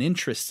develop an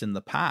interest in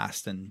the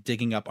past and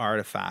digging up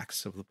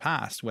artifacts of the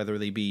past, whether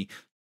they be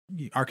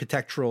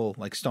architectural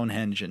like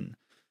Stonehenge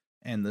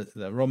and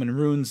the Roman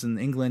ruins in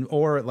England,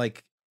 or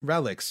like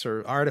relics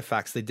or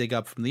artifacts they dig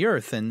up from the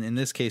earth. And in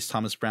this case,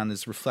 Thomas Browne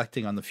is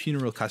reflecting on the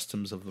funeral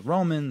customs of the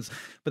Romans.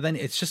 But then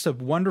it's just a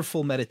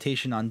wonderful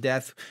meditation on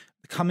death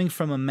coming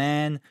from a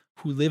man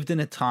who lived in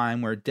a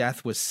time where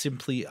death was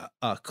simply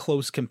a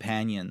close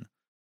companion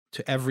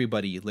to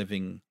everybody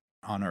living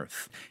on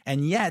earth.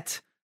 And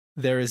yet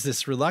there is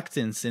this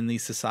reluctance in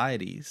these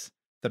societies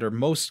that are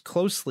most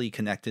closely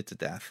connected to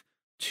death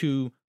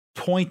to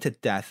point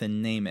at death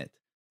and name it.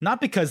 Not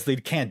because they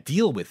can't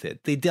deal with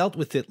it. They dealt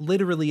with it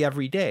literally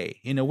every day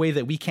in a way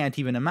that we can't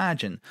even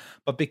imagine,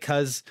 but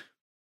because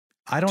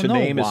I don't know why.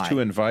 To name is to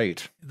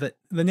invite. The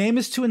name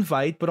is to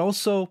invite, but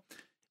also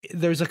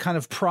there's a kind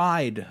of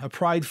pride, a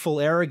prideful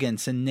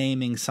arrogance in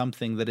naming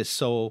something that is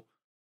so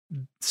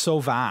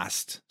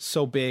vast,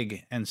 so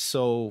big, and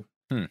so,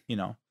 you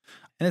know.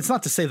 And it's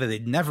not to say that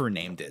they'd never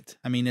named it.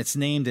 I mean, it's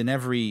named in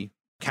every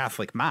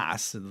Catholic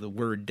mass. The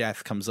word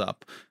death comes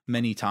up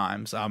many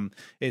times.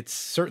 It's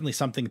certainly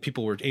something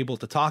people were able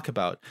to talk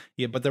about.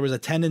 Yeah, but there was a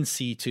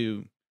tendency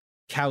to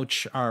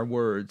couch our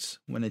words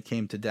when it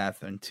came to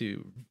death and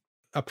to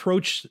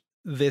approach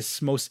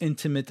this most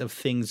intimate of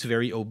things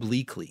very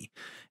obliquely.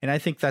 And I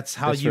think that's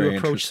how you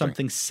approach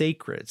something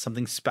sacred,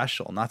 something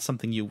special, not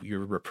something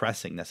you're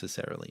repressing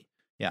necessarily.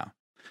 Yeah.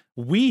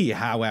 We,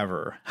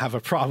 however, have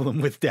a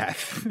problem with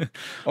death.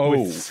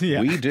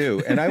 We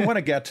do. And I want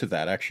to get to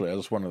that. Actually, that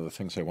was one of the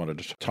things I wanted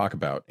to talk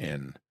about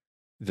in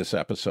this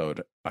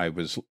episode. I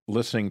was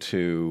listening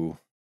to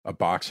a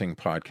boxing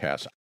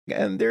podcast,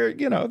 and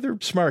they're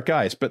smart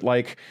guys, but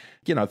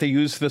they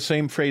use the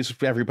same phrase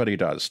everybody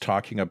does,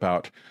 talking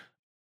about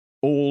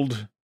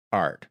old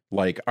art,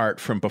 like art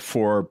from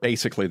before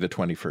basically the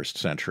 21st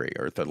century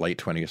or the late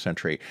 20th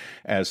century,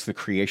 as the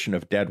creation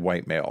of dead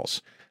white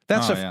males.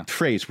 That's a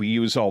phrase we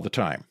use all the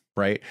time,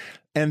 right?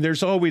 And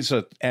there's always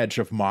an edge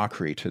of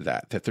mockery to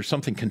that there's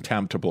something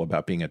contemptible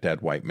about being a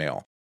dead white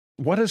male.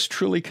 What is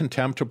truly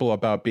contemptible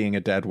about being a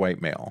dead white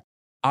male?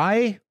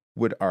 I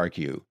would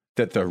argue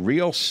that the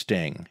real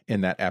sting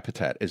in that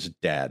epithet is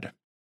dead.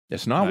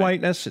 It's not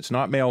whiteness. It's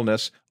not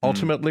maleness.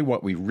 Ultimately,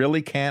 what we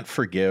really can't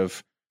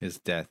forgive is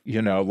death.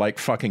 Like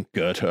fucking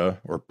Goethe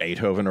or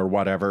Beethoven or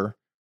whatever,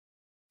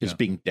 is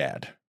being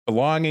dead,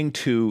 belonging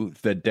to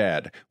the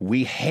dead.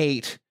 We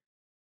hate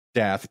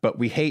death, but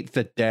we hate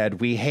the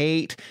dead. We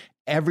hate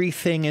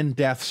everything in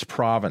death's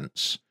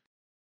province.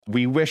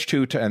 We wish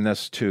to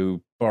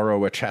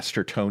borrow a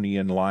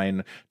Chestertonian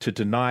line, to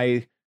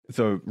deny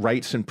the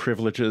rights and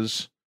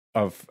privileges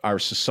of our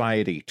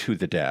society to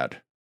the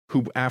dead,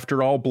 who,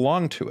 after all,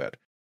 belong to it.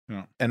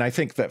 Yeah. And I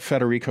think that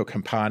Federico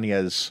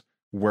Campagna's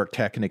work,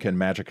 Technic and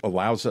Magic,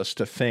 allows us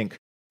to think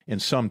in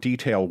some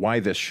detail why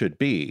this should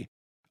be.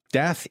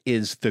 Death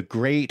is the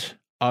great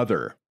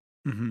other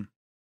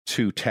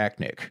to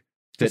Technic.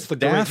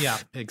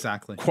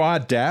 Exactly. Qua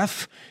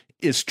death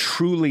is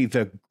truly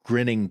the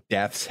grinning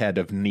death's head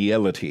of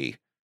nihility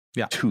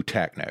to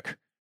Technic.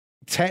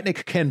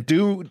 Technic can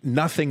do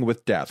nothing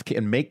with death,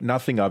 can make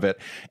nothing of it,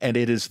 and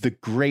it is the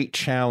great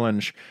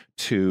challenge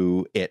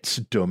to its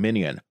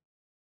dominion.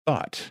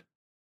 But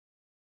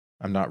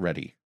I'm not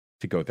ready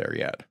to go there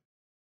yet.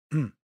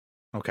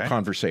 Okay.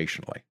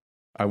 Conversationally.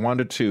 I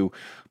wanted to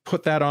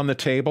put that on the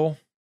table.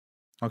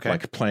 Okay.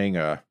 Like playing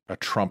a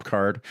trump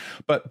card.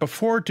 But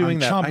before doing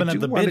that, I'm chomping at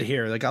the bit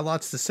here. I got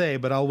lots to say,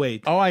 but I'll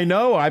wait. Oh, I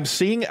know. I'm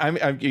seeing.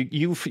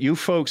 You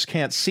folks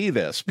can't see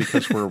this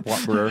because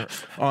we're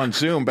on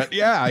Zoom. But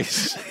yeah,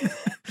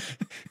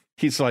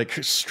 he's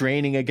like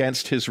straining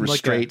against his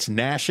restraints,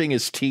 gnashing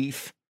his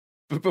teeth.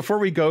 But before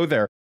we go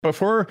there,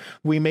 before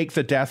we make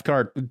the death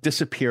card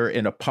disappear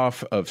in a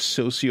puff of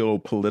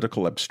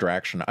socio-political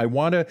abstraction, I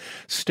want to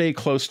stay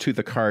close to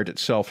the card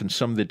itself and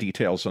some of the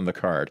details on the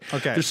card.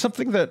 Okay. There's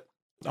something that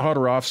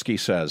Jodorowsky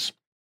says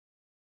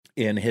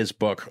in his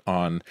book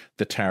on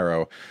the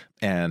tarot,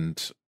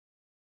 and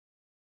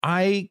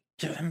I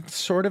am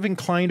sort of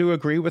inclined to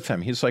agree with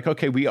him. He's like,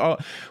 okay,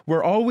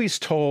 we're always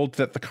told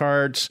that the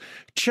cards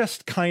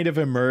just kind of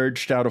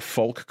emerged out of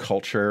folk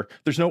culture.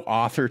 There's no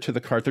author to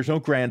the card. There's no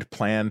grand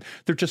plan.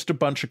 They're just a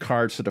bunch of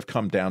cards that have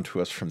come down to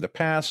us from the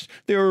past.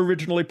 They were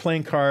originally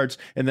playing cards,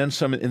 and then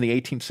some in the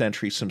 18th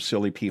century, some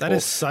silly people that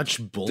is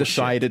such bullshit.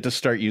 Decided to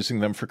start using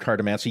them for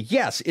cartomancy.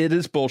 Yes, it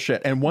is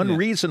bullshit. And one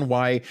reason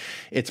why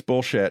it's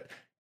bullshit,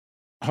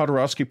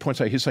 Jodorowsky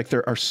points out, he's like,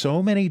 there are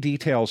so many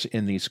details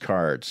in these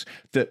cards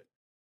that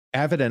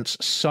evidence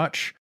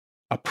such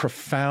a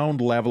profound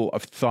level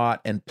of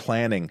thought and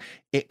planning.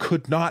 It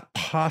could not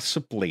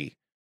possibly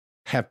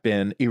have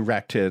been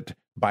erected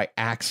by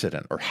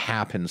accident or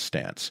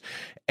happenstance.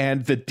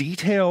 And the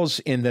details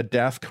in the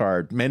death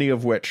card, many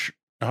of which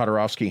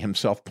Jodorowsky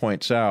himself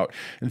points out,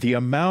 the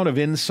amount of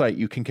insight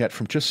you can get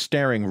from just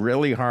staring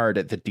really hard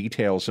at the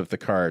details of the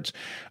cards,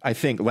 I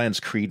think lends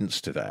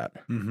credence to that.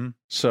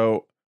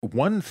 So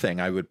one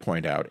thing I would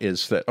point out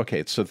is that,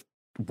 okay, so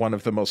one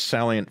of the most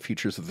salient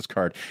features of this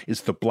card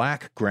is the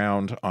black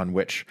ground on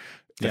which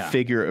the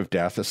figure of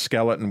death, a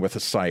skeleton with a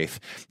scythe,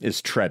 is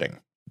treading.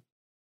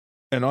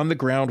 And on the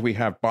ground, we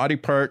have body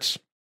parts,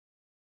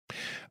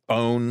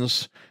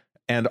 bones,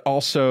 and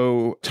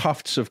also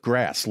tufts of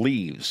grass,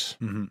 leaves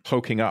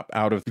poking up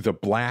out of the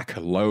black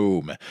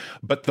loam.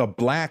 But the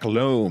black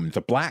loam,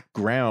 the black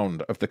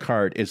ground of the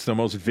card is the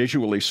most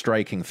visually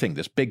striking thing,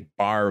 this big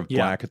bar of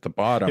black at the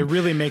bottom. It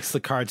really makes the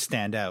card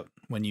stand out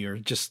when you're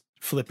just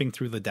flipping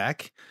through the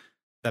deck.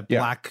 That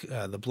black,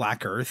 the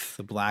black earth,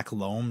 the black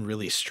loam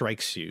really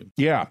strikes you.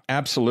 Yeah,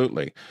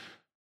 absolutely.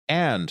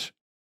 And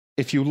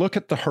if you look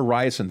at the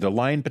horizon, the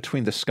line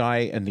between the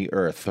sky and the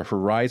earth, the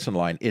horizon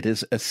line, it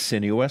is as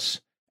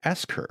sinuous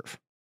S-curve.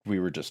 We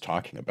were just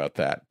talking about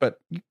that, but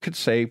you could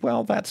say,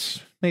 well,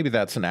 maybe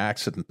that's an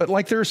accident. But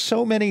like, there's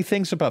so many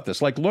things about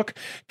this. Like, look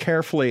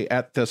carefully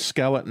at the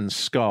skeleton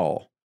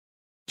skull.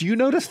 Do you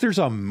notice there's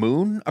a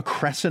moon, a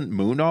crescent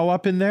moon all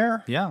up in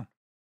there? Yeah,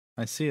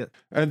 I see it.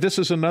 And this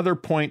is another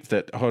point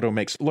that Hodo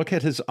makes. Look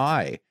at his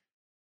eye.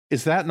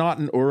 Is that not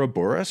an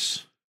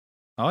Ouroboros?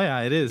 Oh,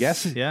 yeah, it is.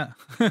 Yes. Yeah.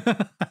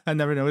 I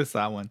never noticed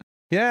that one.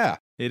 Yeah.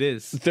 It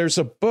is. There's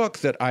a book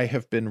that I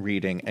have been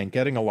reading and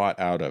getting a lot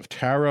out of,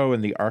 Tarot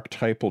and the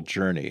Archetypal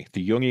Journey,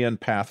 The Jungian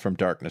Path from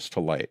Darkness to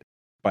Light,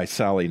 by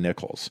Sally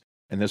Nichols.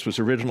 And this was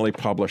originally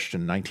published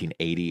in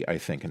 1980, I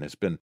think, and has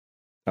been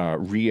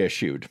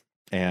reissued.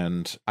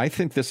 And I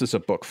think this is a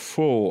book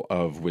full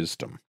of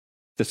wisdom.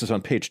 This is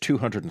on page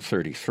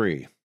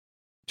 233.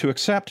 To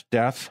accept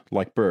death,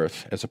 like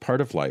birth, as a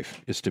part of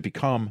life is to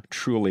become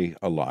truly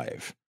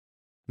alive.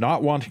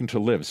 Not wanting to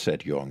live,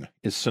 said Jung,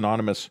 is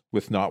synonymous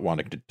with not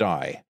wanting to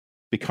die.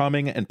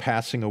 Becoming and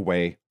passing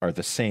away are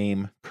the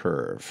same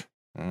curve.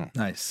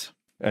 Nice.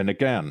 And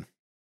again,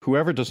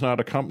 whoever does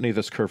not accompany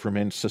this curve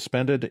remains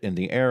suspended in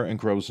the air and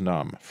grows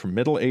numb. From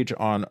middle age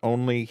on,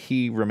 only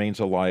he remains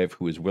alive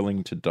who is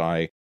willing to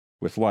die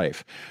with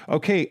life.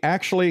 Okay,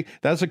 actually,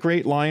 that's a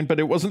great line, but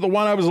it wasn't the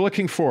one I was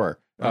looking for.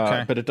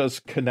 Okay. But it does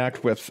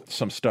connect with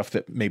some stuff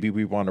that maybe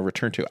we want to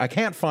return to. I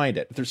can't find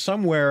it.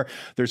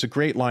 There's a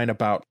great line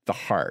about the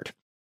heart,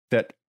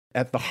 that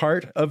at the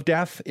heart of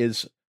death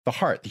is the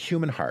heart, the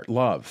human heart,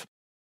 love.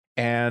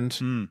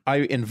 And I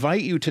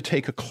invite you to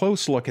take a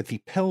close look at the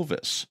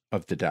pelvis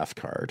of the death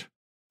card.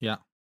 Yeah.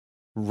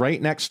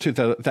 Right next to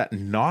that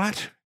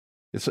knot.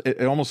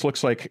 It almost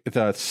looks like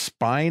the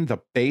spine, the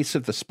base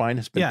of the spine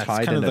has been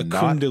tied in a knot. Yeah, it's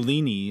kind of the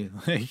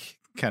Kundalini,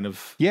 kind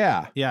of.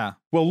 Yeah. Yeah.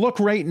 Well, look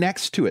right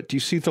next to it. Do you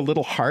see the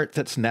little heart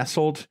that's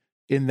nestled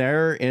in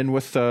there, in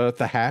with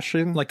the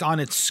hashing? Like on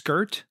its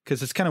skirt?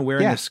 Because it's kind of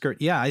wearing a skirt.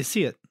 Yeah, I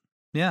see it.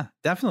 Yeah,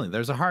 definitely.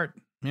 There's a heart.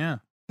 Yeah.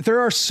 There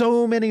are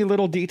so many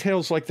little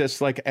details like this,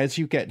 like as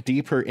you get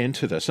deeper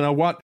into this. Now,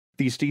 what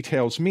these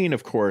details mean,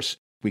 of course,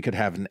 we could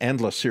have an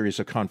endless series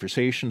of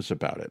conversations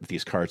about it.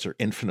 These cards are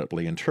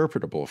infinitely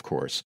interpretable, of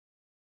course.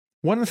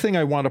 One thing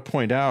I want to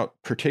point out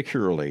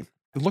particularly,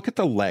 look at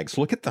the legs,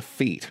 look at the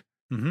feet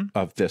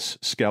of this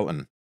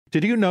skeleton.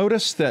 Did you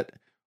notice that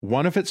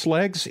one of its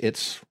legs,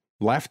 its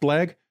left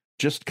leg,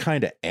 just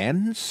kind of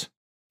ends?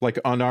 Like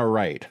on our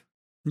right.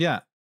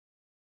 Yeah.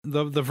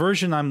 The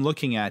version I'm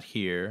looking at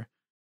here,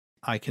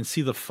 I can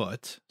see the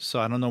foot. So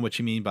I don't know what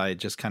you mean by it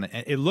just kind of,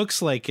 it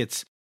looks like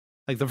it's,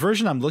 like the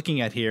version I'm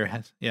looking at here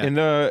has, yeah. In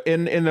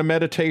the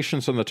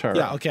meditations on the tarot.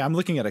 Yeah, okay, I'm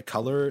looking at a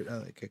color,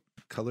 like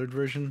a colored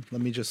version.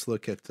 Let me just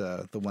look at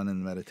the one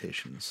in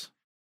meditations.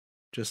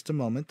 Just a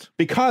moment.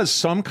 Because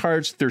some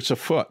cards, there's a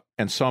foot,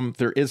 and some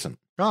there isn't.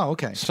 Oh,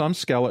 okay. Some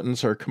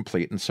skeletons are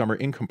complete, and some are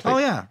incomplete. Oh,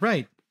 yeah,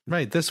 right.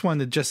 This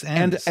one, it just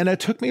ends. And it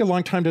took me a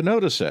long time to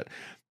notice it.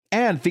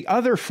 And the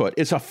other foot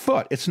is a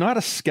foot. It's not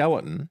a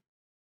skeleton.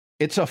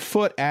 It's a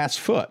foot-ass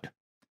foot.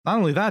 Not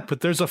only that,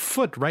 but there's a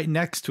foot right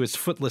next to his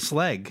footless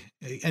leg.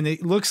 And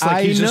it looks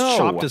like he just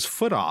chopped his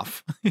foot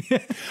off.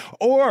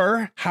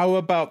 Or how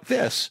about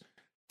this?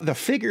 The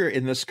figure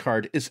in this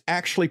card is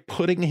actually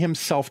putting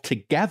himself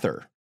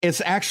together.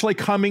 It's actually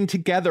coming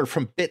together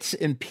from bits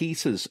and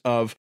pieces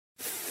of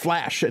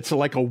flesh. It's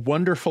like a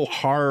wonderful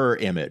horror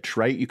image,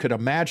 right? You could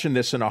imagine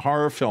this in a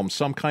horror film,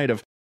 some kind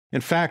of...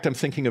 In fact, I'm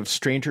thinking of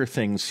Stranger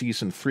Things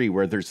Season 3,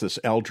 where there's this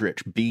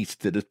eldritch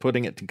beast that is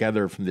putting it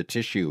together from the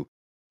tissue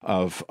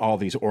of all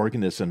these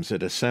organisms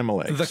it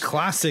assimilates. The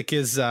classic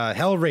is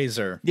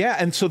Hellraiser. Yeah,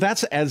 and so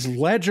that's as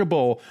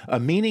legible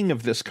a meaning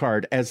of this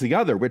card as the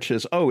other, which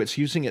is, it's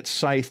using its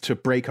scythe to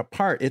break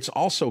apart. It's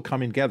also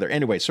coming together.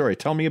 Anyway, sorry,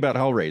 tell me about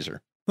Hellraiser.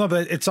 No,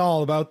 but it's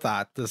all about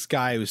that. This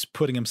guy who's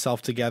putting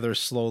himself together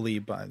slowly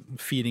by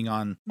feeding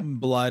on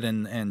blood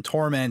and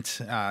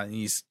torment.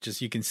 He's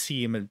just, you can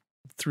see him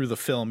through the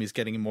film, he's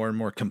getting more and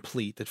more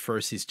complete. At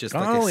first, he's just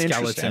like a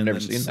skeleton. I've never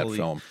seen that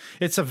film.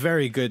 It's a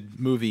very good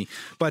movie.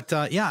 But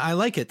yeah, I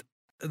like it.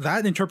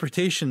 That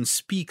interpretation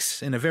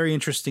speaks in a very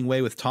interesting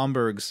way with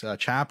Tomberg's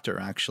chapter,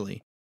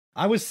 actually.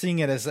 I was seeing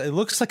it as, it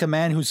looks like a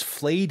man who's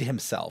flayed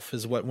himself,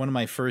 is what one of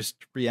my first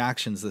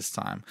reactions this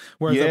time.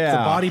 Where the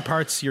body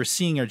parts you're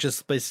seeing are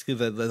just basically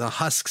the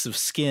husks of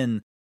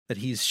skin that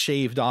he's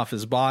shaved off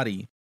his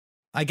body.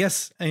 I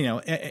guess,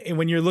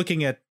 when you're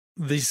looking at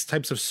these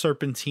types of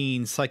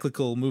serpentine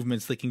cyclical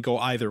movements, they can go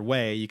either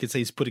way. You could say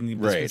he's putting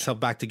himself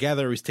back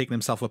together, or he's taking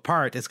himself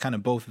apart. It's kind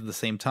of both at the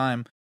same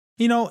time.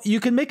 You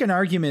can make an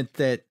argument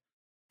that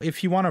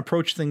if you want to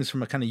approach things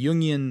from a kind of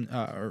Jungian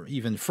or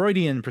even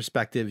Freudian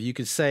perspective, you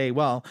could say,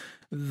 well,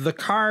 the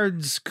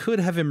cards could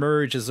have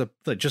emerged as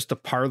just a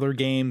parlor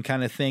game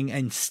kind of thing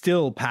and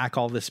still pack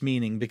all this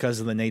meaning because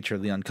of the nature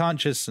of the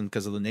unconscious and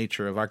because of the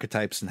nature of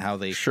archetypes and how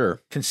they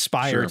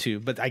conspire to.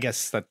 But I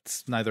guess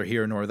that's neither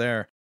here nor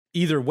there.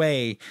 Either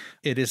way,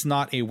 it is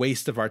not a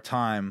waste of our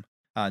time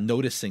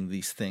noticing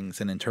these things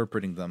and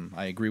interpreting them.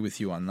 I agree with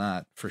you on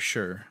that for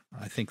sure.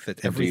 I think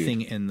that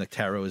everything in the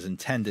tarot is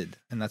intended,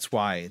 and that's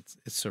why it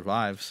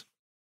survives.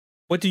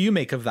 What do you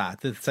make of that?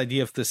 This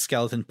idea of the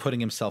skeleton putting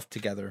himself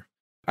together?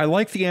 I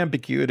like the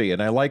ambiguity,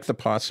 and I like the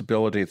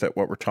possibility that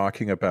what we're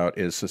talking about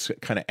is this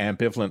kind of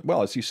ambivalent,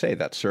 well, as you say,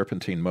 that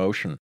serpentine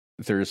motion.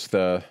 There's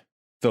the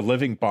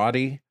living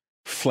body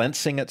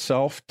flensing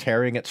itself,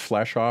 tearing its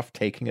flesh off,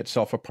 taking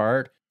itself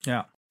apart.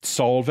 Yeah.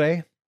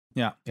 Solve,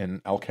 yeah,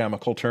 in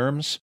alchemical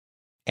terms.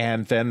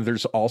 And then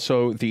there's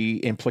also the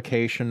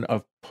implication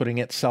of putting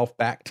itself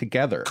back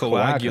together.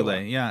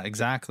 Coagulate. Yeah,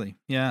 exactly.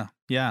 Yeah.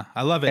 Yeah.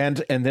 I love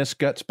it. And this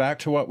gets back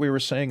to what we were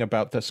saying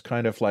about this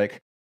kind of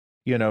like,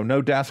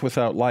 no death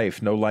without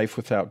life, no life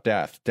without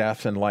death.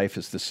 Death and life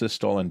is the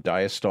systole and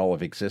diastole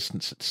of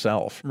existence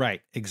itself.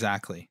 Right.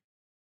 Exactly.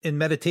 In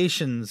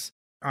Meditations,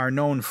 our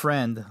known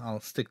friend, I'll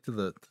stick to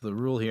the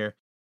rule here,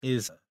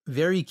 is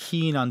very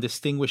keen on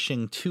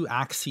distinguishing two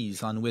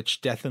axes on which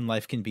death and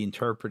life can be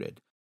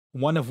interpreted.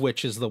 One of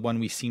which is the one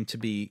we seem to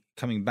be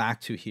coming back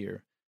to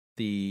here,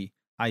 the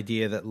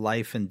idea that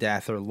life and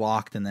death are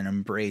locked in an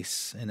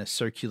embrace, in a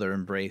circular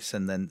embrace,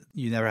 and then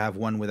you never have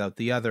one without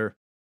the other.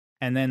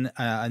 And then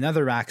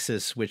another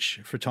axis,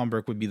 which for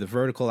Tomberg would be the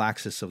vertical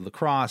axis of the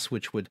cross,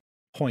 which would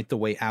point the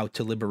way out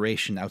to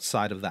liberation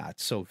outside of that.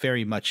 So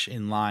very much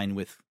in line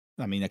with,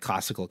 a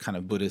classical kind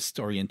of Buddhist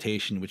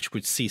orientation, which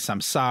would see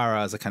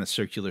samsara as a kind of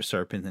circular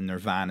serpent and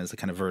nirvana as a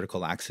kind of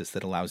vertical axis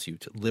that allows you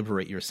to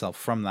liberate yourself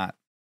from that.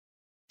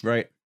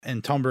 Right.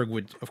 And Tomberg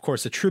would, of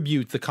course,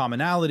 attribute the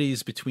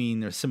commonalities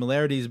between, or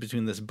similarities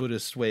between this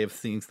Buddhist way of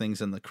seeing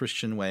things and the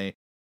Christian way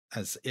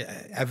as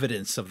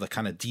evidence of the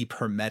kind of deep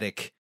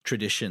Hermetic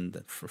tradition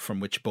that to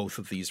which both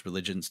of these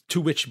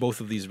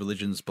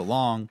religions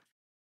belong.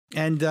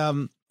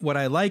 And what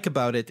I like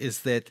about it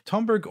is that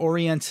Tomberg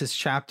orients his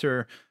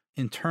chapter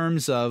in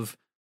terms of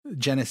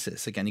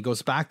Genesis. Again, he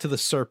goes back to the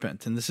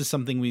serpent, and this is a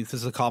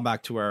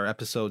callback to our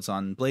episodes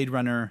on Blade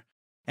Runner.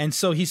 And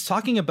so he's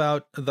talking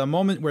about the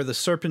moment where the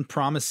serpent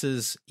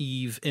promises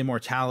Eve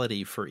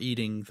immortality for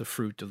eating the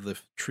fruit of the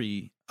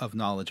tree of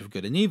knowledge of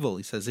good and evil.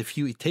 He says, if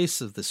you taste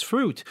of this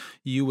fruit,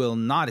 you will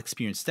not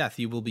experience death.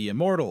 You will be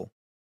immortal.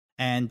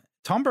 And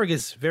Tomberg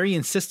is very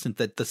insistent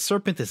that the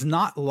serpent is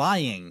not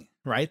lying,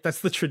 right?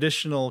 That's the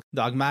traditional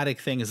dogmatic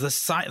thing, is the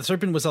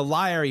serpent was a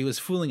liar. He was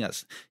fooling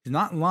us. He's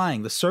not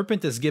lying. The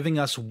serpent is giving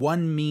us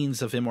one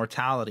means of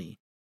immortality,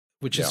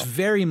 which is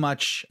very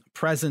much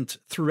present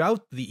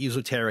throughout the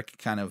esoteric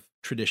kind of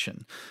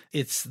tradition.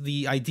 It's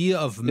the idea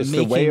of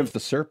the way of the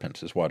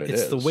serpent is what it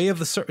is. It's the way of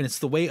the serpent. It's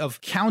the way of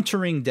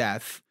countering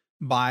death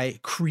by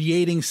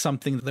creating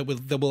something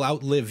that will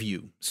outlive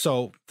you.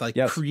 So like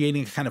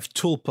creating a kind of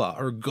tulpa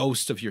or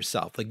ghost of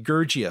yourself. Like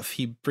Gurdjieff,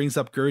 he brings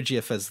up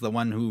Gurdjieff as the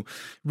one who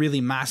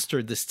really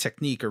mastered this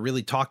technique, or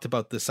really talked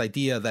about this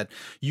idea that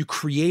you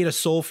create a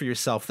soul for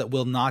yourself that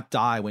will not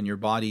die when your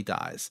body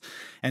dies.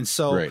 And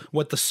so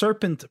what the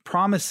serpent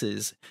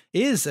promises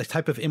is a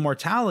type of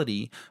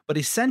immortality, but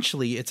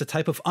essentially it's a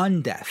type of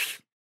undeath.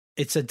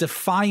 It's a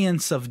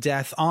defiance of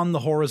death on the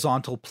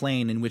horizontal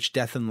plane in which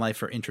death and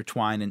life are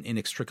intertwined and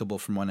inextricable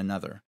from one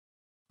another.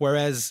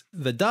 Whereas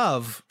the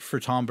dove, for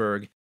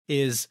Tomberg,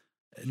 is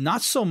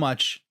not so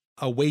much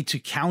a way to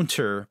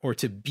counter or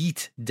to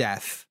beat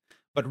death,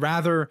 but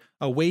rather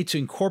a way to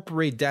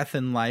incorporate death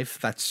and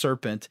life, that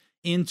serpent,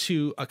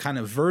 into a kind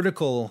of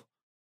vertical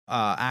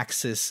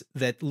axis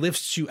that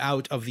lifts you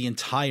out of the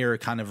entire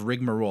kind of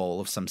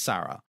rigmarole of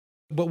samsara.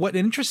 But what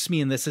interests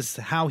me in this is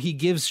how he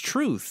gives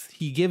truth.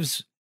 He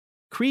gives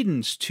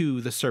credence to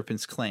the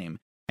serpent's claim.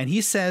 And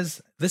he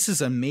says, this is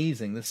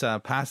amazing, this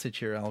passage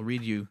here, I'll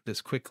read you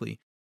this quickly.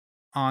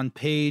 On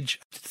page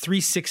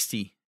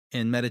 360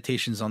 in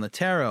Meditations on the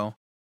Tarot,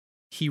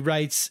 he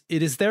writes,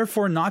 it is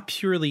therefore not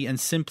purely and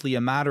simply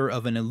a matter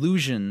of an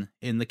illusion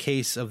in the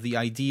case of the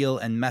ideal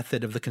and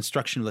method of the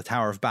construction of the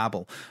Tower of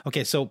Babel.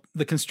 Okay, so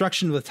the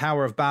construction of the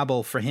Tower of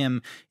Babel for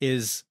him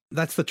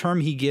that's the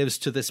term he gives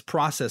to this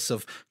process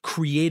of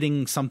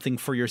creating something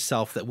for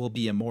yourself that will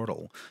be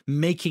immortal,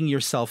 making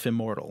yourself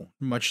immortal,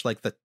 much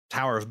like the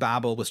Tower of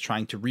Babel was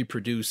trying to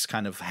reproduce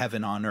kind of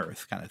heaven on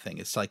earth kind of thing.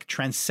 It's like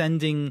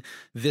transcending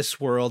this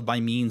world by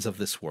means of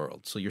this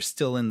world. So you're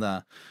still on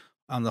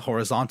the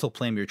horizontal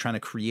plane, you're trying to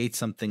create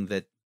something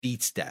that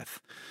beats death.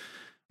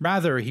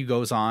 Rather, he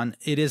goes on,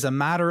 it is a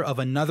matter of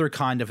another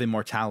kind of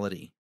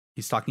immortality.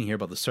 He's talking here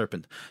about the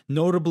serpent,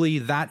 notably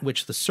that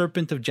which the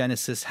serpent of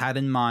Genesis had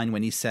in mind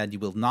when he said, you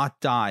will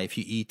not die if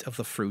you eat of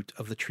the fruit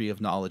of the tree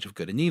of knowledge of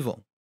good and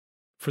evil.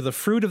 For the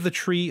fruit of the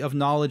tree of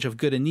knowledge of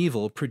good and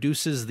evil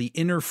produces the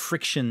inner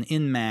friction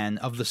in man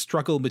of the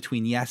struggle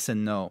between yes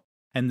and no.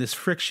 And this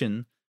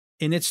friction,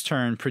 in its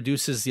turn,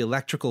 produces the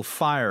electrical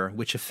fire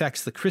which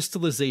affects the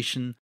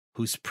crystallization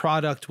whose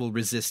product will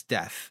resist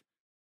death.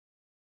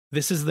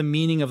 This is the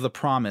meaning of the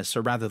promise,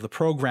 or rather the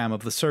program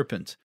of the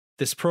serpent.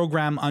 This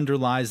program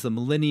underlies the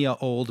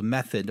millennia-old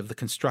method of the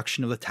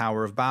construction of the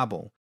Tower of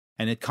Babel,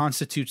 and it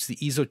constitutes the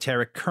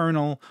esoteric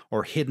kernel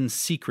or hidden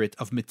secret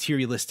of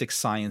materialistic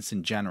science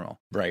in general.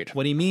 Right.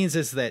 What he means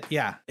is that,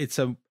 it's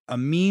a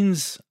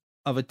means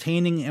of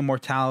attaining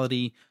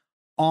immortality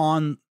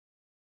on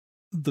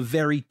the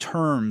very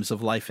terms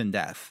of life and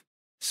death.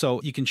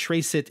 So you can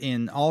trace it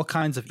in all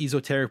kinds of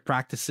esoteric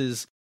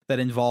practices that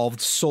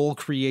involved soul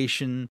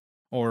creation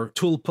or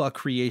tulpa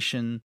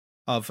creation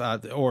of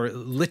or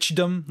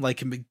lichdom,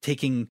 like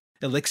taking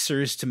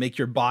elixirs to make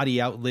your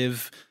body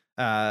outlive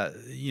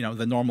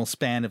the normal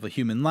span of a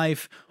human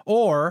life,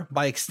 or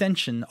by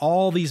extension,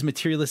 all these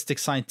materialistic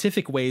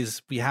scientific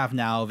ways we have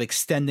now of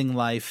extending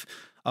life,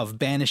 of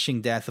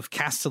banishing death, of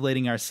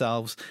castellating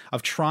ourselves,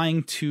 of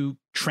trying to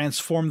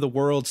transform the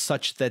world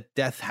such that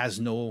death has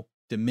no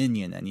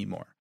dominion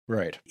anymore.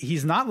 Right.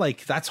 He's not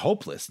like, that's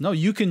hopeless. No,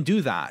 you can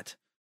do that.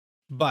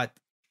 But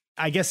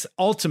I guess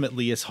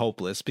ultimately it's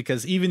hopeless,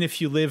 because even if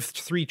you live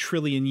 3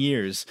 trillion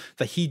years,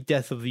 the heat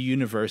death of the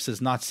universe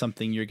is not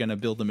something you're going to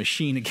build a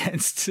machine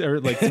against or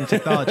like through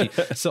technology.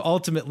 So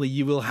ultimately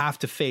you will have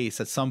to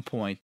face at some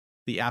point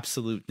the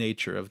absolute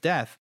nature of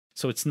death.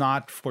 So it's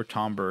not for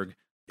Thomberg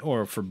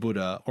or for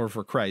Buddha or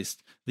for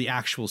Christ the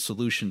actual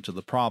solution to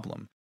the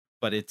problem.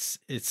 But it's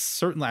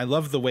certainly, I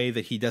love the way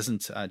that he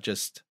doesn't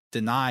just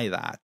deny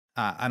that.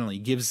 I don't know, he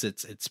gives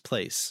it its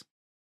place.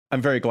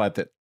 I'm very glad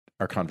that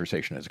our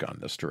conversation has gone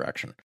this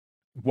direction.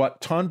 What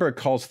Thomberg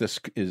calls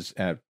this is,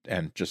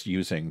 and just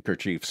using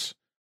Gurdjieff's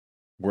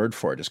word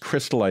for it, is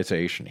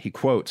crystallization. He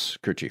quotes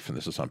Gurdjieff, and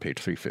this is on page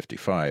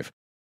 355,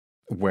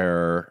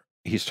 where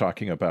he's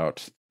talking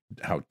about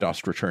how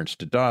dust returns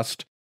to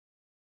dust.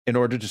 In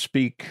order to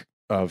speak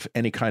of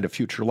any kind of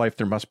future life,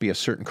 there must be a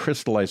certain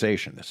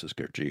crystallization. This is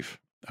Gurdjieff.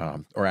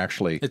 Or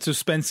actually, it's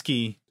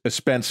Ouspensky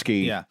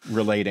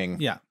relating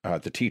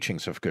the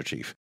teachings of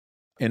Gurdjieff.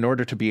 In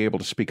order to be able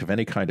to speak of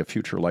any kind of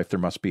future life, there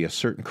must be a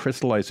certain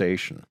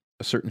crystallization,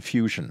 a certain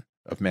fusion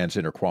of man's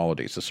inner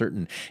qualities, a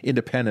certain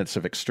independence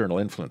of external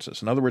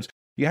influences. In other words,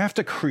 you have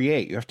to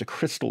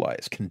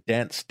crystallize,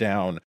 condense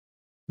down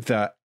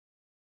the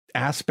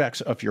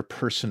aspects of your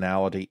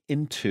personality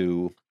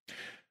into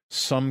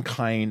some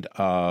kind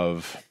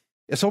of...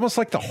 It's almost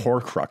like the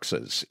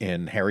Horcruxes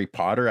in Harry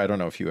Potter. I don't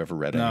know if you ever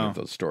read any of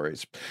those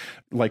stories.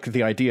 Like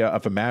the idea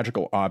of a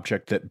magical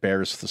object that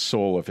bears the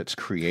soul of its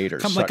creator.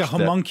 Kind of like a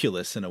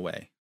homunculus in a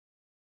way.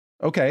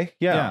 Okay,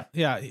 yeah.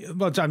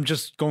 Well, I'm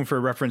just going for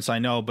a reference I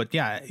know, but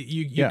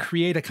you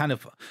create a kind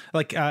of,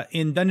 like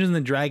in Dungeons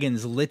and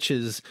Dragons,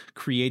 liches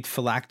create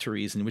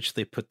phylacteries in which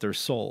they put their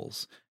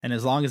souls. And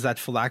as long as that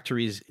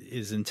phylactery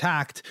is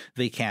intact,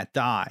 they can't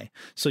die.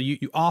 So you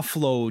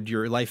offload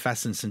your life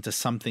essence into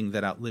something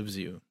that outlives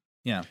you.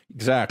 Yeah,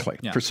 exactly.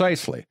 Yeah.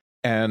 Precisely.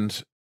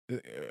 And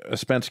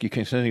Ouspensky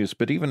continues,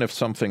 but even if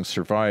something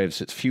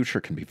survives, its future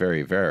can be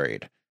very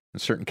varied. In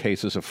certain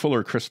cases of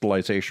fuller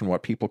crystallization,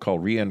 what people call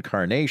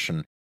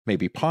reincarnation may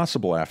be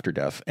possible after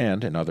death,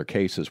 and in other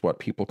cases, what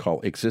people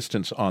call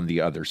existence on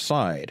the other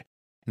side.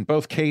 In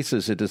both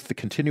cases, it is the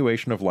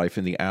continuation of life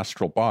in the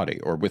astral body,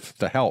 or with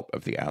the help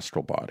of the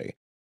astral body.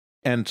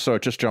 And so,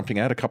 just jumping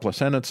out a couple of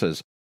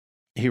sentences,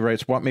 he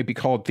writes, what may be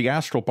called the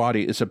astral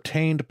body is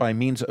obtained by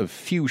means of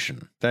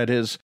fusion, that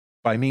is,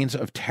 by means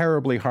of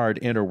terribly hard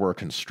inner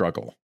work and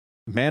struggle.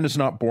 Man is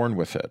not born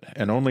with it,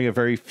 and only a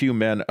very few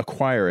men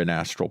acquire an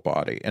astral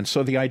body. And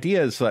so the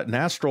idea is that an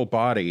astral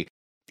body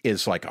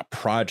is like a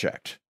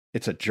project.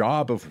 It's a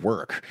job of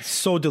work.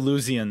 So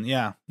Deleuzian,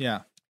 yeah.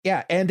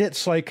 Yeah, and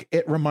it's like,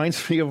 it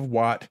reminds me of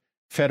what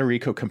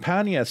Federico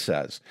Campagna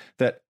says,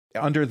 that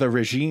under the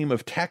regime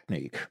of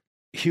technique,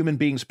 human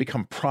beings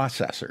become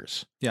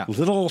processors,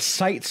 little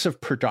sites of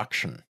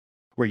production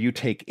where you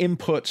take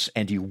inputs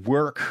and you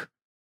work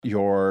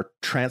your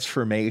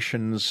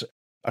transformations,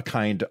 a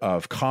kind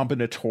of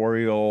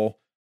combinatorial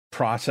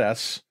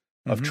process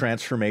of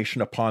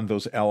transformation upon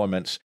those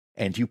elements,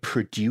 and you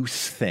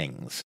produce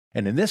things.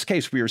 And in this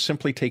case, we are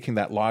simply taking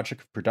that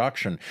logic of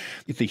production,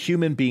 the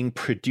human being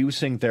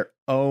producing their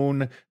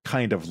own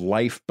kind of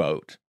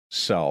lifeboat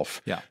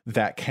self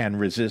that can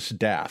resist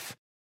death.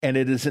 And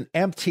it is an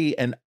empty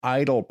and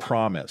idle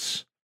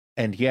promise.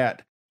 And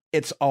yet,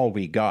 it's all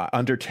we got.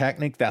 Under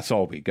technique, that's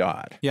all we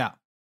got. Yeah.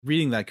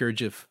 Reading that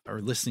Gurdjieff,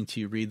 or listening to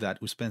you read that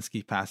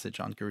Ouspensky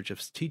passage on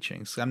Gurdjieff's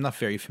teachings, I'm not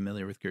very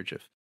familiar with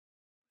Gurdjieff.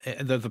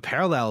 The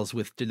parallels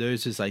with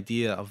Deleuze's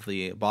idea of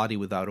the body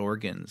without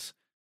organs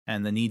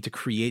and the need to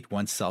create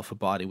oneself a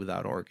body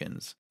without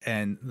organs.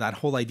 And that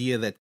whole idea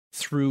that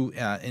through,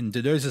 in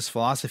Deleuze's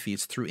philosophy,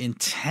 it's through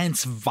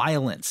intense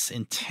violence,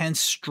 intense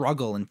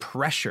struggle and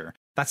pressure.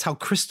 That's how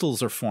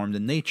crystals are formed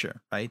in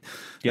nature, right?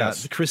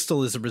 Yes. The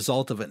crystal is a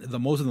result of the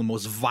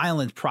most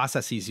violent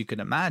processes you can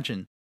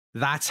imagine.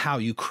 That's how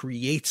you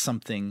create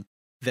something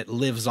that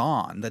lives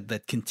on,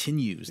 that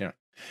continues. Yeah.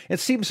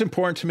 It seems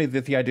important to me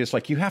that the idea is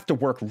like you have to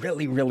work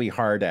really, really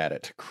hard at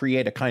it to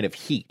create a kind of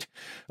heat,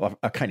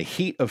 a kind of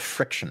heat of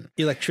friction.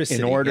 Electricity.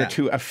 In order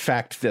to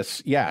affect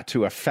this,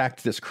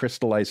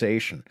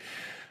 crystallization.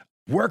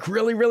 Work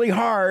really, really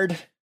hard.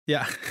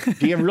 Yeah.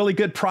 Be a really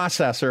good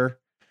processor.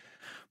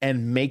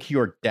 And make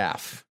your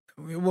death.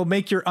 Well,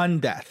 make your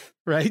undeath,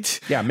 right?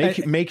 Yeah,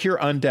 make your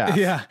undeath.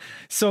 Yeah.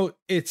 So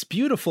it's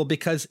beautiful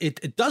because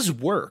it does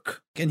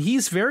work. And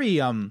he's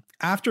very,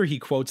 after he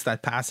quotes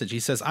that passage, he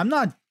says, I'm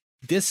not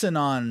dissing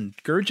on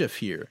Gurdjieff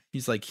here.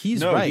 He's like,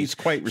 he's no, right. He's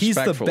quite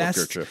respectful he's the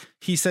best, of Gurdjieff.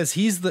 He says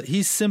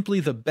he's simply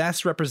the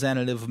best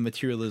representative of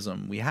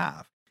materialism we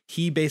have.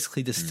 He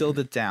basically distilled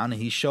it down,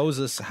 and he shows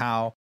us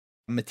how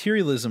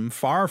materialism,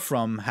 far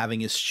from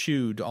having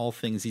eschewed all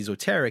things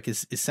esoteric,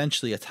 is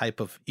essentially a type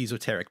of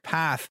esoteric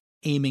path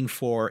aiming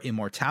for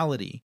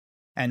immortality.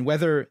 And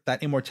whether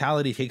that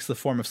immortality takes the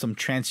form of some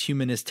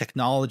transhumanist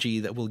technology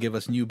that will give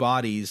us new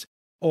bodies,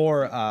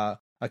 or a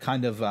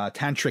kind of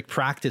tantric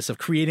practice of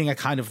creating a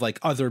kind of like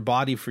other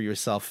body for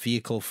yourself,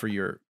 vehicle for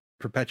your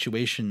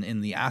perpetuation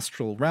in the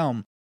astral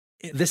realm,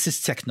 this is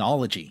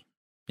technology.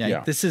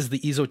 Yeah. This is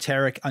the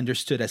esoteric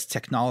understood as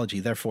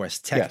technology, therefore as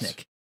technic.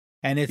 Yes.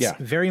 And it's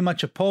very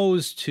much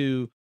opposed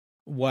to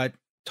what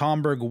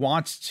Tomberg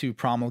wants to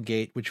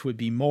promulgate, which would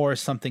be more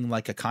something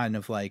like a kind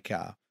of like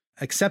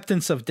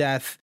acceptance of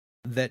death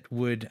that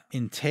would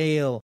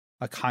entail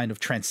a kind of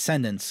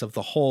transcendence of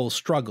the whole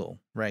struggle,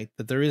 right?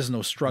 That there is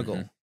no struggle.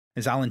 Mm-hmm.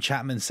 As Alan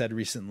Chapman said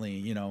recently,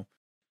 you know,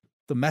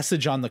 the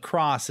message on the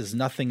cross is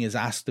nothing is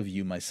asked of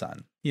you, my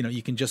son. You know,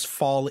 you can just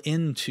fall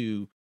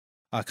into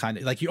a kind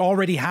of like you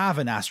already have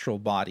an astral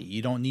body.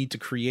 You don't need to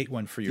create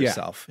one for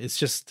yourself. It's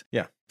just,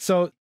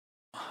 So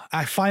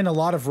I find a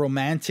lot of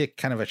romantic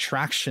kind of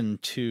attraction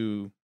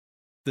to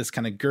this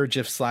kind of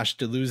Gurdjieff /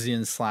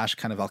 Deleuzian /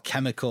 kind of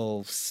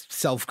alchemical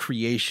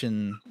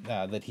self-creation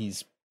that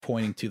he's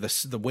pointing to,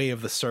 the way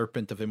of the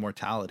serpent of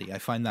immortality. I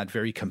find that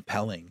very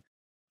compelling,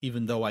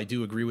 even though I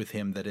do agree with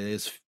him that it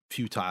is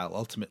futile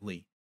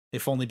ultimately,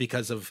 if only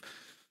because of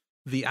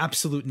the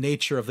absolute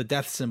nature of the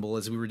death symbol,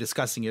 as we were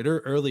discussing it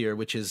earlier,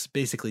 which is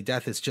basically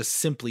death is just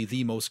simply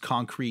the most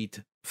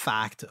concrete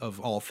fact of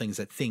all things,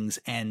 that things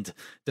end.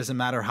 Doesn't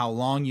matter how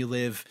long you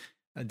live,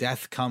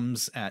 death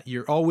comes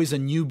you're always a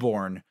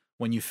newborn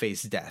when you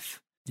face death.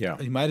 Yeah.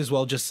 You might as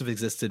well just have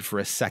existed for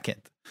a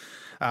second.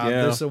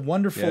 There's a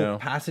wonderful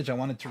passage I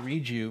wanted to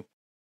read you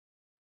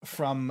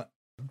from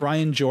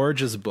Brian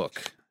George's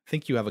book. I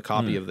think you have a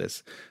copy of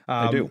this.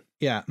 I do.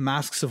 Yeah.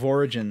 Masks of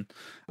Origin,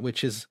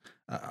 which is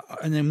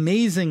an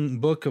amazing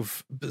book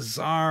of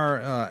bizarre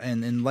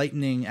and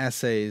enlightening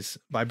essays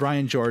by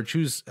Brian George,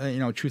 who's,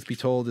 truth be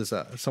told, is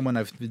someone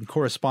I've been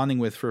corresponding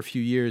with for a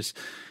few years.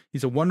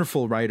 He's a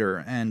wonderful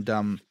writer.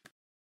 And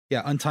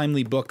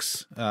Untimely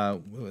Books.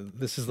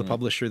 This is the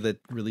publisher that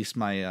released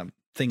my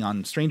thing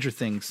on Stranger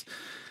Things,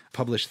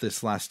 published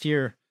this last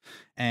year.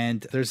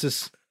 And there's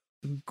this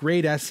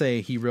great essay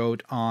he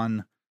wrote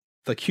on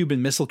the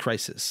Cuban Missile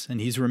Crisis.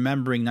 And he's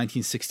remembering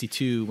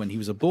 1962 when he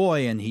was a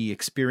boy and he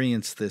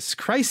experienced this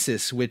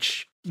crisis,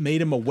 which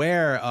made him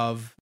aware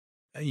of,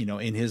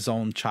 in his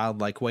own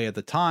childlike way at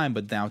the time,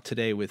 but now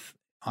today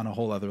on a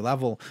whole other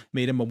level,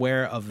 made him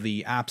aware of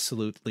the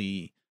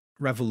absolutely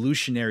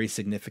revolutionary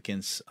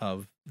significance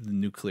of the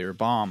nuclear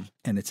bomb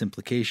and its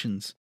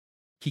implications.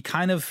 He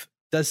kind of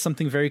does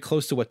something very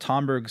close to what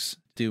Tomberg's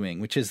doing,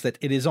 which is that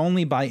it is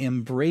only by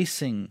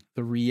embracing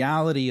the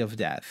reality of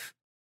death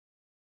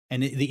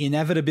and the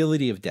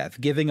inevitability of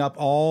death, giving up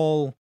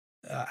all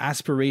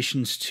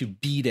aspirations to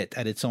beat it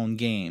at its own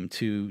game,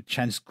 to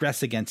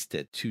transgress against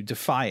it, to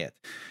defy it,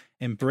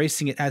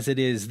 embracing it as it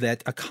is,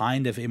 that a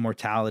kind of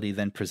immortality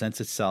then presents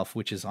itself,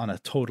 which is on a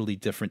totally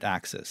different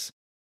axis.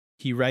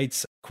 He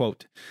writes,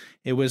 quote,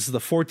 "It was the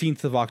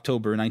 14th of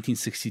October,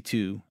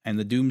 1962, and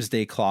the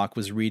doomsday clock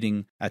was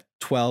reading at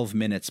 12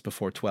 minutes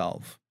before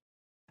 12.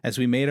 As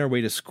we made our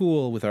way to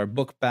school with our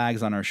book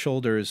bags on our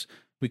shoulders,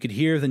 we could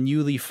hear the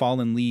newly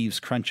fallen leaves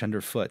crunch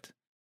underfoot,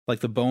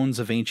 like the bones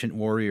of ancient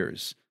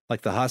warriors,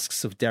 like the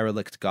husks of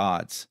derelict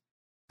gods.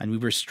 And we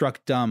were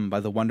struck dumb by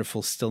the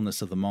wonderful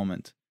stillness of the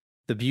moment.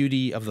 The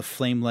beauty of the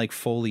flame-like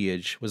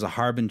foliage was a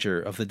harbinger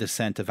of the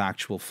descent of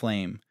actual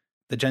flame.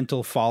 The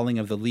gentle falling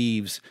of the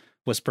leaves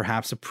was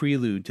perhaps a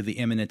prelude to the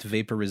imminent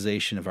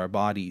vaporization of our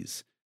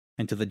bodies,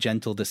 and to the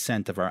gentle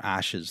descent of our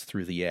ashes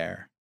through the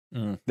air."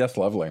 That's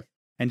lovely.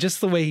 And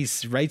just the way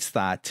he writes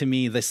that, to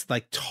me, this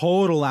like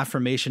total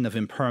affirmation of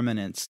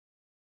impermanence,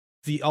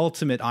 the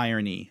ultimate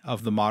irony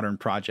of the modern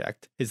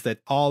project is that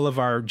all of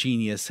our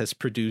genius has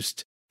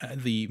produced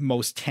the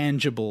most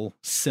tangible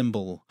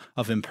symbol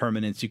of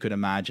impermanence you could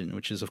imagine,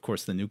 which is, of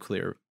course, the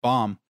nuclear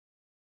bomb.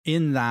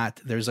 In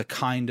that, there's a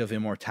kind of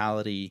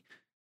immortality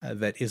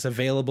that is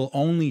available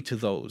only to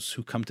those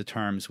who come to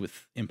terms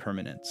with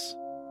impermanence.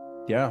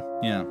 Yeah.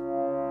 Yeah.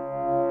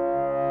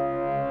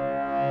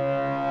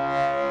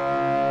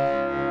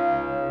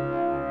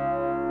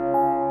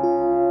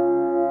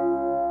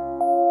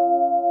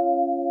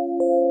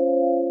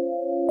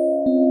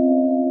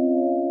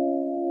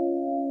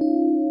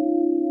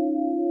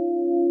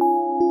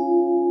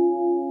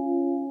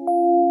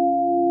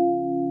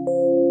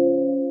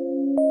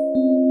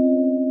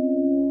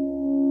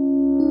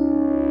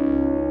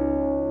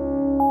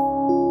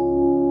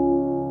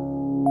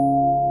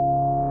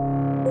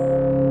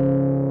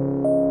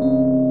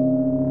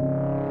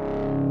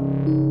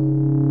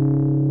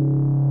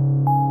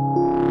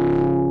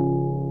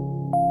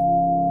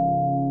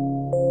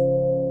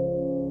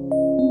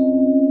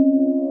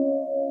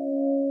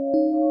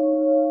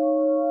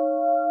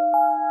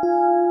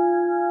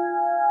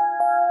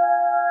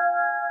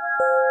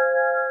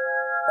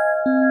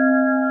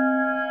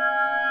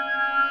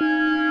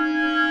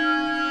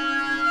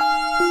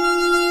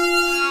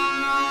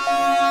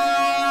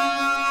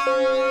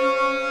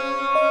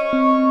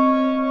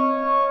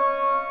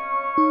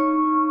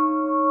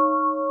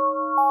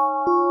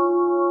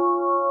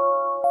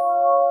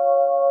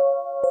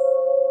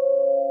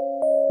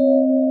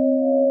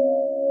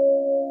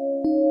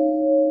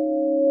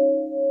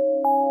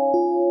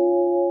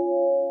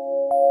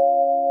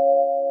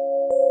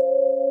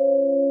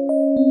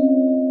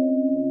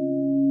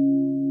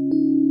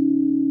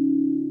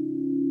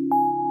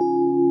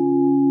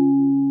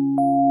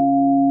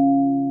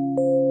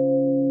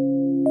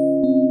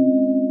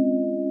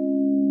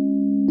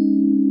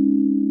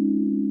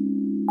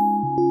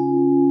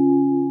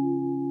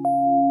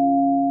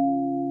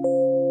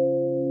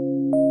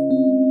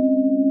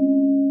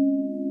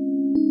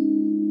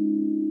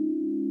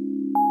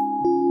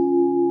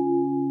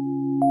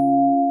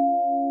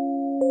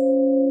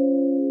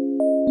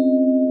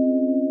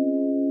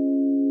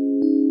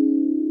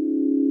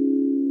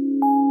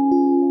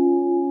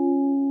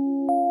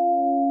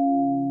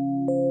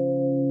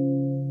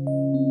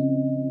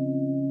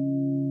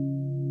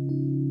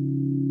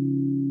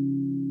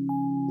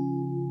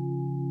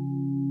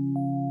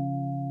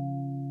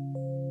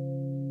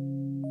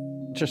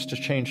 just to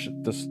change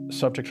the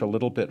subject a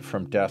little bit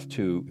from death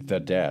to the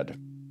dead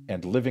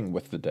and living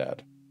with the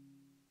dead.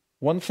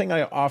 One thing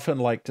I often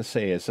like to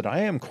say is that I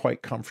am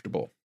quite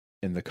comfortable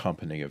in the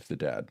company of the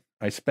dead.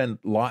 I spend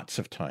lots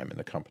of time in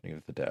the company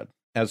of the dead.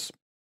 As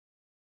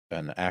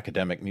an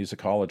academic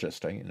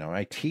musicologist,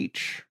 I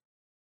teach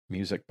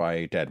music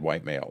by dead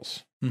white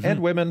males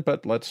and women,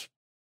 but let's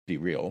be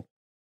real.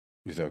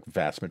 The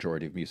vast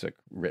majority of music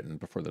written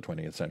before the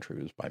 20th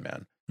century was by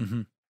men.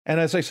 Mm-hmm. And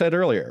as I said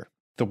earlier,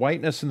 the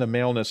whiteness and the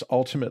maleness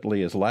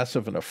ultimately is less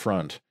of an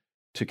affront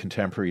to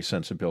contemporary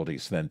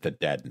sensibilities than the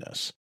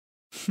deadness.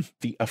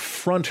 The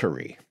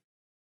effrontery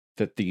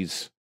that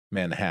these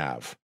men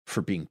have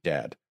for being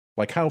dead.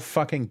 Like, how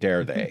fucking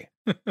dare they?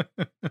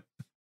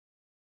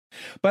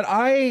 But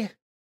I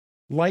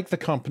like the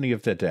company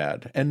of the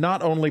dead, and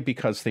not only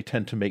because they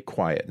tend to make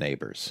quiet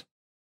neighbors.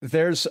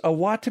 There's a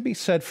lot to be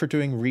said for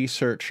doing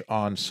research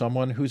on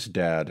someone who's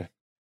dead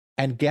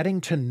and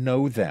getting to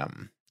know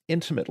them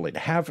intimately. To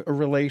have a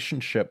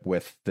relationship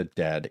with the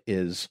dead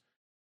is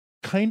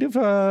kind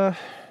of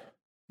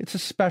it's a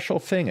special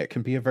thing. It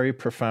can be a very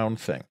profound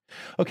thing.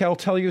 Okay, I'll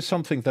tell you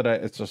something that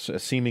it's a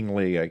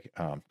seemingly a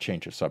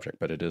change of subject,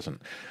 but it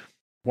isn't.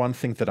 One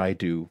thing that I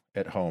do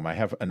at home, I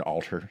have an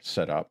altar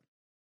set up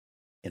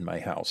in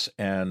my house,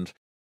 and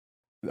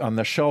on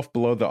the shelf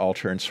below the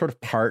altar, and sort of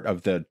part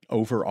of the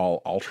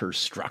overall altar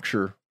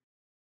structure,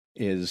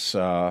 is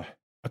a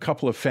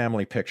couple of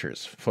family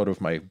pictures. A photo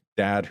of my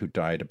dad, who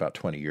died about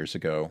 20 years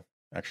ago,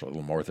 actually a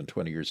little more than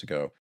 20 years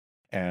ago,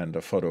 and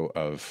a photo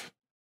of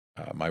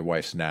my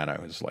wife's Nana,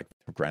 who's like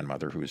her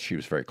grandmother, she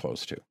was very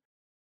close to.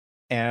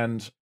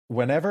 And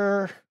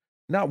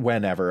not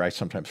whenever, I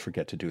sometimes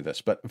forget to do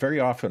this, but very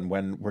often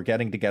when we're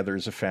getting together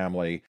as a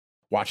family,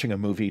 watching a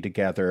movie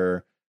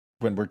together,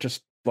 when we're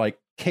just like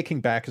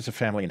kicking back as a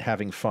family and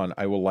having fun,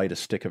 I will light a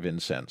stick of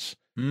incense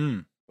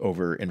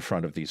over in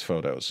front of these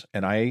photos.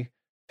 And I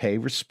pay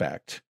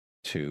respect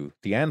to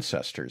the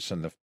ancestors.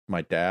 And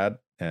my dad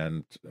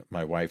and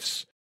my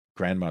wife's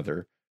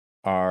grandmother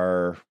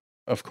are,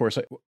 of course,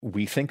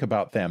 we think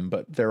about them,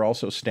 but they're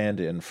also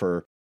stand-in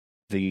for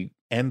the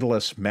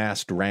endless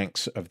massed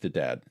ranks of the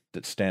dead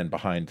that stand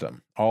behind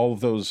them. All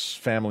those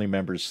family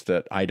members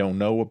that I don't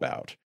know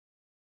about.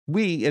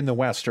 We in the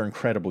West are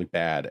incredibly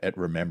bad at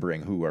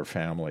remembering who our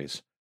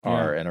families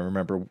are. And I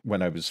remember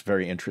when I was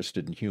very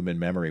interested in human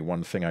memory,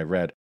 one thing I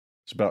read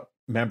was about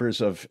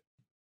members of,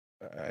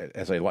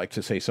 as I like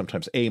to say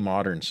sometimes,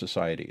 amodern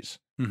societies,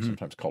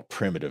 sometimes called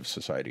primitive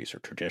societies or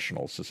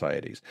traditional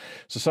societies,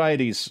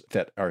 societies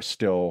that are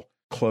still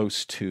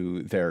close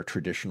to their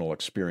traditional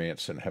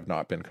experience and have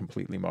not been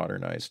completely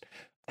modernized.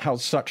 How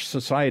such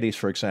societies,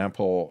 for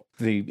example,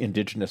 the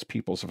indigenous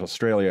peoples of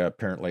Australia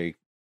apparently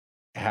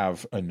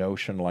have a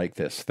notion like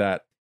this,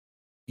 that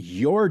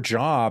your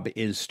job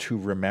is to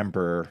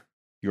remember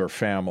your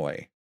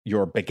family,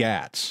 your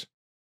begats.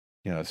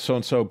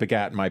 So-and-so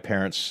begat my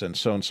parents, and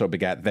so-and-so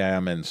begat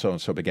them, and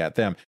so-and-so begat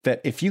them. That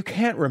if you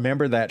can't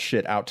remember that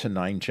shit out to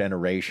 9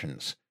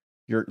 generations,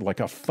 you're like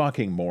a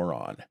fucking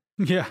moron.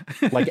 Yeah.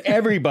 Like,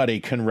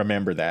 everybody can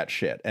remember that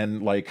shit.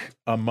 And like,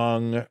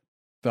 among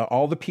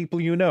all the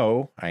people you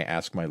know, I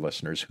ask my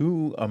listeners,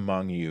 who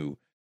among you,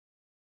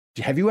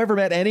 have you ever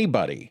met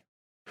anybody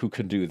who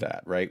can do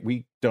that, right?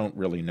 We don't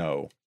really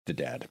know the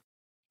dead.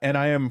 And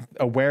I am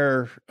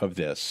aware of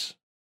this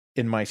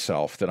in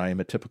myself, that I am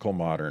a typical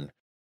modern.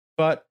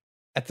 But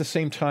at the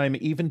same time,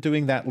 even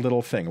doing that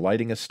little thing,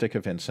 lighting a stick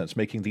of incense,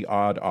 making the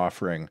odd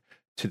offering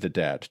to the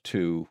dead,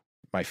 to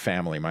my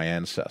family, my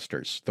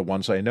ancestors, the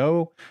ones I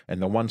know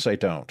and the ones I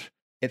don't,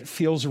 it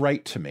feels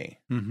right to me.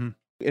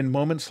 In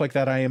moments like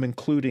that, I am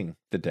including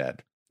the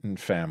dead in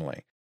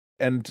family.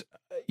 And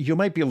you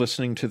might be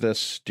listening to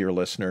this, dear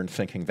listener, and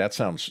thinking, that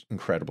sounds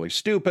incredibly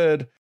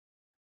stupid.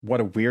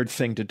 What a weird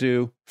thing to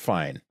do.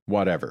 Fine,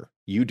 whatever.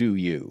 You do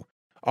you.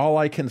 All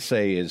I can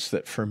say is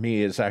that for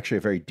me, it's actually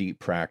a very deep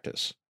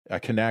practice. I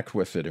connect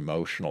with it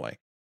emotionally.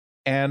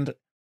 And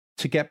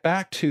to get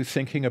back to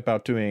thinking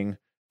about doing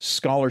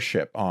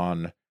scholarship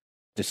on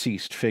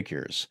deceased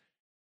figures,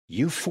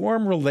 you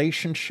form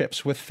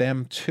relationships with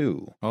them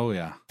too. Oh,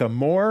 yeah. The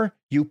more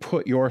you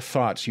put your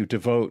thoughts, you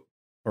devote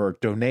or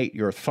donate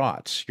your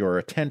thoughts, your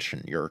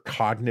attention, your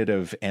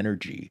cognitive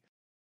energy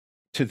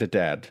to the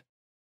dead,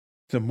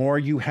 the more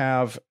you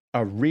have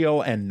a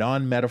real and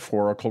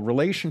non-metaphorical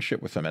relationship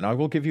with them. And I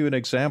will give you an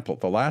example.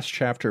 The last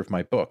chapter of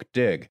my book,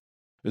 Dig,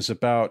 is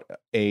about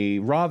a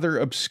rather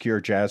obscure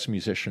jazz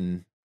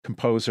musician,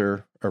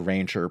 composer,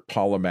 arranger,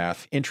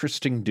 polymath,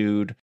 interesting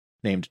dude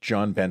named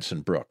John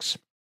Benson Brooks.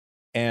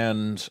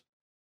 And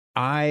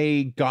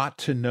I got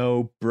to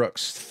know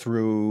Brooks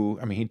through,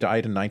 he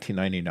died in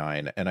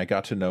 1999, and I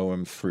got to know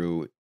him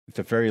through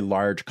the very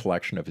large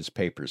collection of his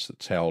papers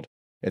that's held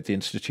at the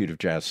Institute of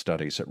Jazz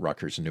Studies at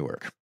Rutgers,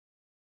 Newark,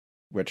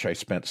 which I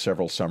spent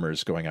several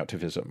summers going out to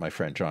visit my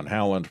friend John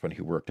Howland when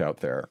he worked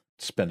out there,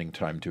 spending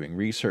time doing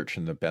research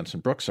in the Benson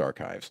Brooks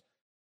archives.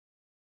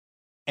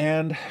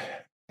 And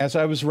as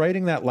I was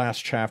writing that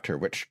last chapter,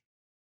 which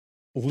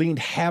leaned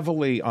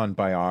heavily on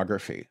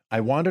biography.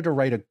 I wanted to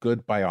write a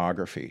good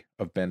biography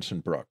of Benson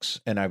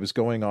Brooks, and I was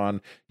going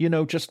on,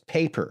 just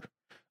paper.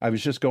 I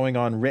was just going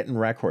on written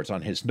records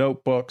on his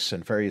notebooks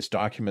and various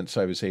documents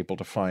I was able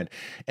to find.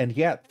 And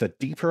yet, the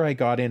deeper I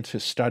got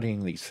into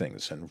studying these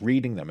things and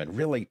reading them and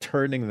really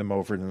turning them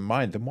over in the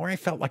mind, the more I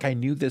felt like I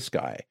knew this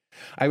guy.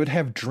 I would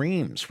have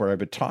dreams where I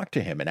would talk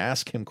to him and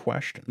ask him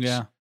questions.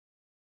 Yeah.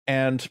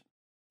 And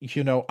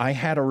I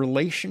had a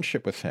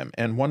relationship with him.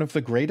 And one of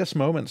the greatest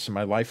moments in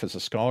my life as a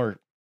scholar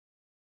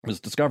was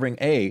discovering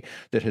A,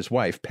 that his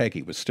wife,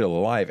 Peggy, was still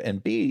alive,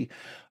 and B,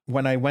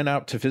 when I went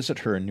out to visit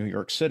her in New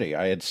York City,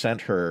 I had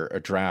sent her a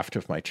draft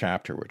of my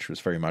chapter, which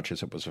was very much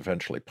as it was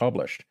eventually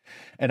published.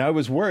 And I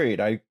was worried.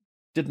 I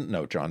didn't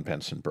know John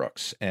Benson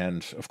Brooks.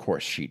 And of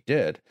course, she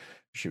did.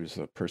 She was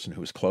the person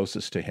who was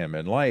closest to him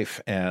in life.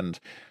 And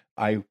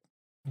I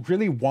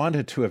really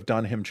wanted to have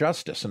done him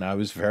justice. And I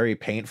was very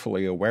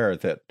painfully aware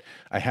that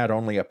I had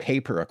only a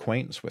paper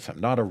acquaintance with him,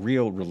 not a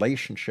real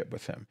relationship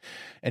with him.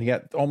 And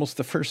yet almost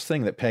the first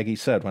thing that Peggy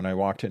said when I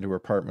walked into her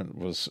apartment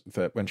was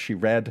that when she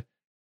read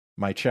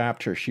my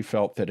chapter, she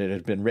felt that it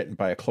had been written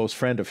by a close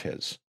friend of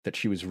his, that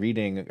she was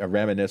reading a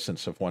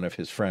reminiscence of one of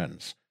his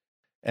friends.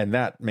 And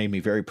that made me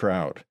very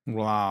proud.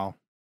 Wow.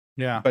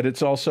 Yeah. But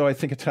it's also, I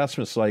think, a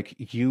testament. It's like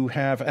you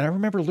have, and I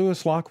remember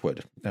Lewis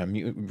Lockwood, a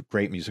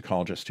great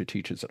musicologist who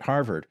teaches at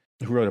Harvard,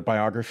 who wrote a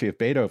biography of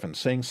Beethoven,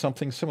 saying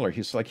something similar.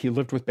 He's like, he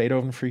lived with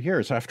Beethoven for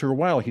years. After a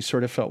while, he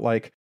sort of felt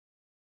like,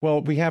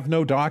 well, we have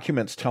no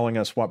documents telling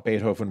us what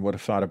Beethoven would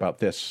have thought about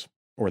this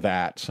or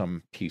that,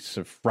 some piece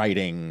of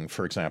writing,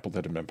 for example,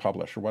 that had been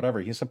published or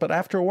whatever. He said, but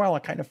after a while, I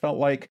kind of felt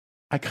like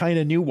I kind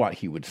of knew what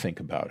he would think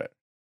about it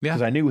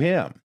because I knew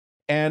him.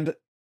 And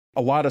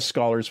a lot of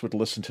scholars would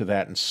listen to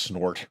that and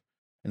snort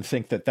and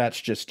think that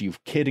that's just you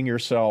kidding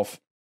yourself.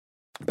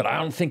 But I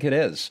don't think it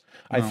is.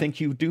 No. I think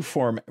you do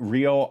form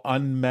real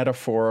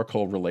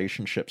unmetaphorical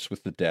relationships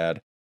with the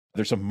dead.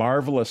 There's a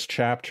marvelous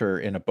chapter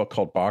in a book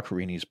called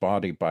Boccherini's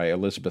Body by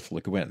Elizabeth Le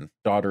Guin,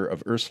 daughter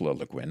of Ursula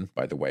Le Guin,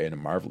 by the way, and a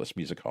marvelous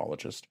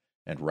musicologist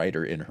and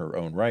writer in her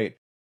own right,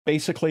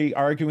 basically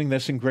arguing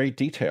this in great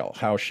detail,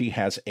 how she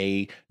has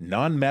a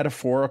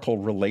non-metaphorical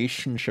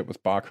relationship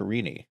with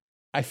Boccherini.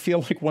 I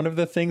feel like one of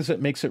the things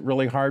that makes it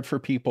really hard for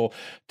people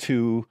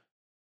to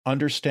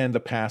understand the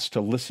past, to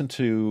listen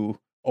to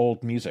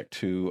old music,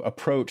 to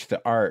approach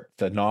the art,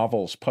 the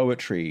novels,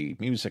 poetry,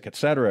 music,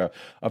 etc.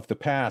 of the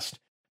past,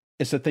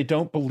 is that they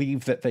don't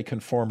believe that they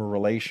can form a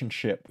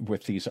relationship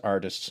with these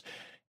artists.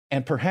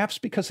 And perhaps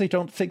because they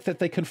don't think that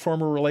they can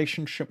form a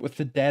relationship with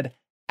the dead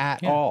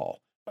at all.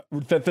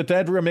 That the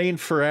dead remain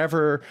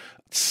forever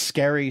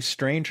scary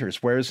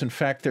strangers, whereas in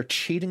fact they're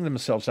cheating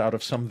themselves out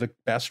of some of the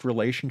best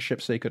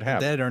relationships they could have.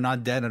 Dead or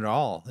not dead at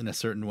all, in a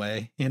certain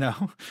way, Yeah.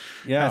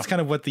 That's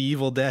kind of what the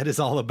Evil Dead is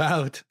all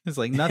about. It's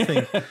like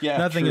nothing,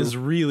 nothing is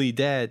really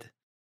dead.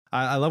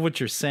 I love what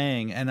you're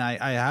saying, and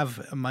I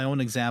have my own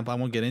example. I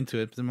won't get into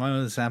it, but my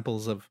own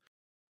examples of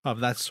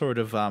that sort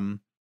of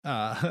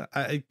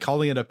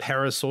calling it a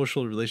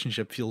parasocial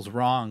relationship feels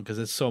wrong because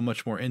it's so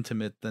much more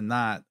intimate than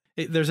that.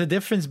 There's a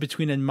difference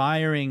between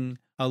admiring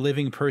a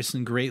living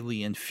person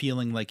greatly and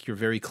feeling like you're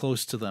very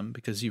close to them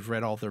because you've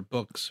read all their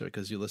books or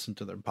because you listen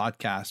to their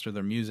podcast or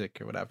their music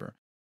or whatever.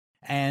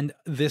 And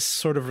this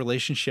sort of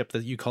relationship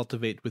that you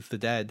cultivate with the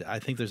dead, I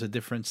think there's a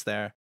difference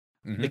there.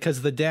 Mm-hmm.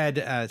 Because the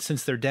dead,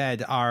 since they're dead,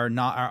 they are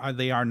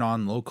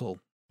non-local.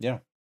 Yeah,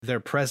 their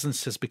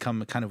presence has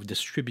become kind of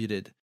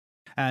distributed,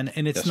 and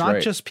it's that's not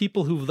right. Just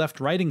people who've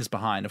left writings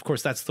behind. Of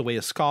course, that's the way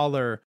a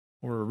scholar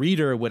or a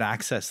reader would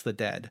access the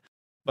dead.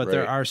 But right.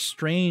 There are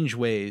strange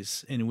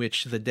ways in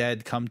which the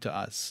dead come to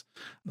us.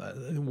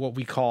 What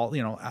we call,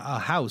 a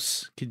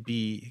house could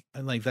be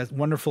like that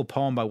wonderful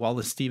poem by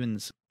Wallace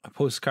Stevens, A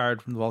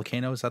Postcard from the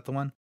Volcano. Is that the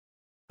one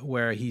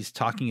where he's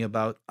talking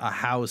about a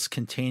house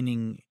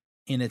containing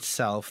in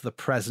itself the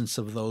presence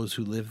of those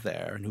who live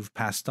there and who've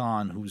passed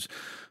on,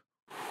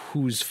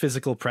 whose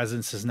physical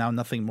presence is now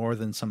nothing more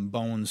than some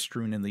bones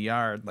strewn in the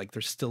yard. Like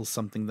there's still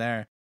something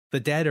there. The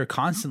dead are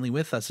constantly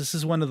with us. This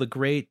is one of the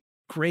great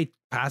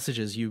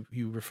passages. You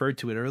referred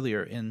to it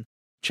earlier in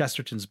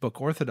Chesterton's book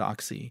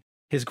Orthodoxy.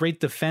 His great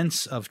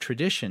defense of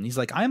tradition. He's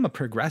like, I'm a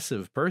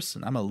progressive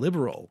person. I'm a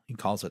liberal, he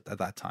calls it at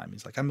that time.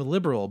 He's like, I'm a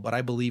liberal, but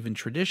I believe in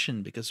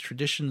tradition because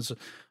traditions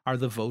are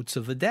the votes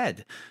of the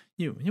dead.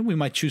 We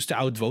might choose to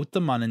outvote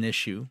them on an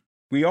issue.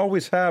 We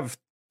always have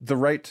the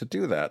right to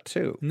do that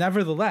too.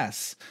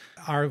 Nevertheless,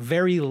 our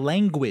very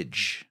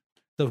language,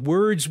 the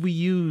words we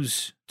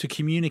use to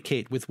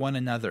communicate with one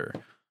another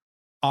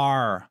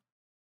are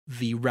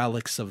the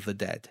relics of the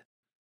dead.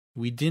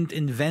 We didn't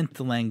invent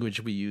the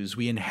language we use.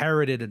 We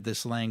inherited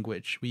this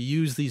language. We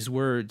use these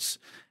words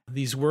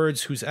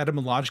whose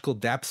etymological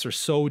depths are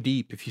so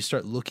deep if you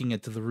start looking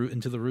into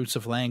the roots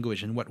of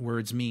language and what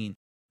words mean.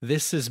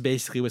 This is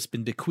basically what's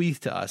been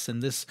bequeathed to us,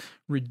 and this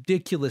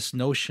ridiculous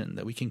notion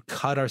that we can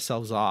cut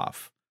ourselves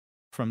off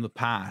from the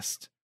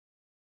past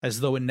as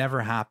though it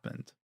never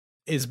happened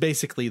is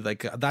basically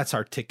like that's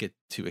our ticket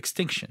to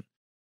extinction.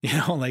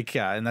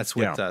 And that's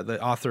what the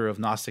author of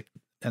Gnostic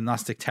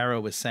Gnostic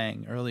Tarot was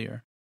saying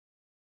earlier.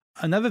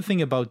 Another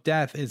thing about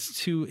death is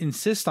to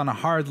insist on a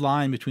hard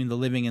line between the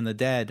living and the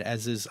dead,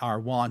 as is our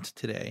wont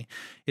today,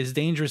 is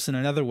dangerous in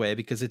another way,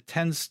 because it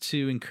tends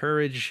to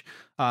encourage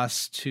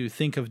us to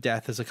think of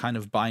death as a kind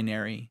of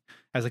binary,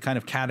 as a kind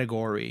of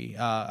category,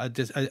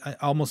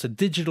 almost a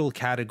digital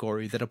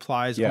category that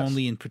applies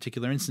only in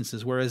particular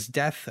instances. Whereas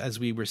death, as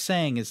we were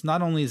saying, is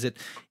not only is it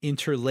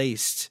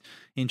interlaced,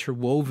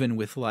 interwoven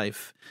with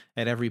life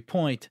at every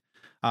point,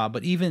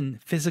 but even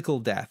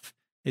physical death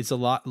is a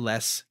lot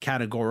less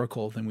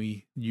categorical than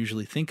we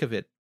usually think of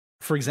it.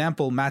 For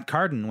example, Matt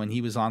Carden, when he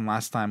was on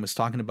last time, was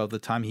talking about the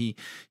time he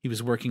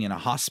was working in a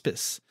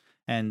hospice,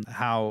 and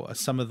how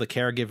some of the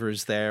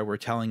caregivers there were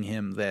telling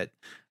him that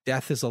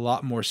death is a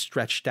lot more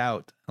stretched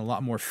out, a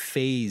lot more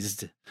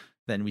phased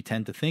than we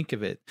tend to think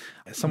of it.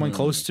 Someone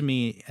close to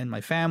me and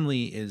my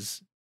family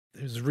is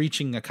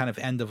reaching a kind of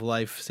end of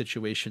life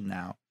situation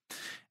now.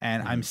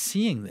 And I'm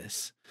seeing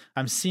this.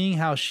 I'm seeing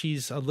how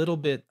she's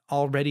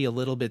already a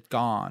little bit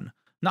gone.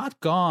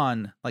 Not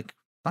gone, like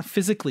not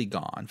physically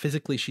gone.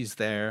 Physically, she's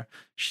there.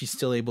 She's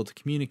still able to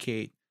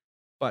communicate.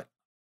 But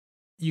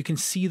you can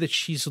see that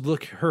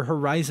her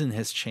horizon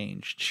has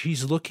changed.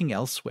 She's looking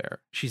elsewhere.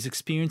 She's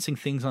experiencing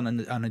things on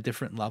a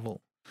different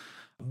level.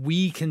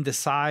 We can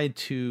decide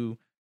to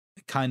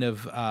kind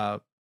of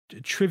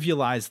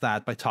trivialize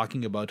that by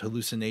talking about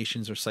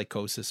hallucinations or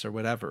psychosis or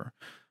whatever.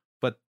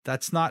 But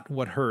that's not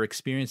what her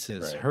experience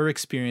is. Right. Her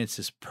experience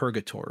is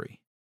purgatory.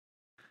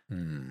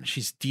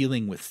 She's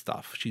dealing with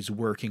stuff. She's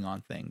working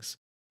on things.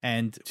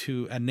 And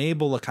to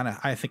enable a kind of,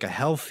 I think, a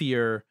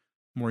healthier,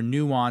 more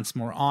nuanced,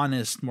 more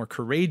honest, more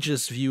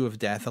courageous view of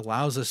death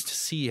allows us to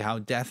see how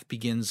death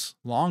begins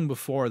long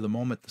before the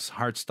moment the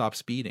heart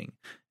stops beating.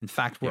 In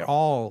fact, we're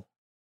all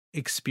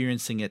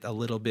experiencing it a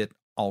little bit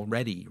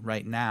already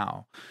right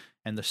now.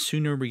 And the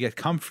sooner we get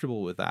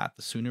comfortable with that,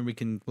 the sooner we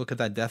can look at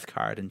that death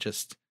card and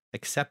just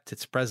accept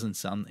its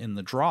presence in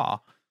the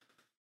draw,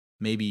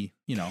 maybe,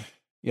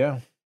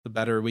 the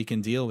better we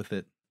can deal with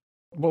it.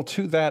 Well,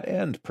 to that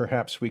end,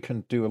 perhaps we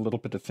can do a little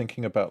bit of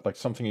thinking about, like,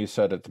 something you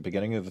said at the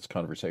beginning of this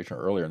conversation,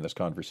 or earlier in this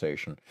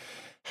conversation,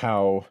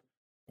 how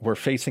we're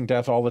facing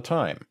death all the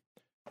time.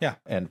 Yeah.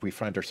 And we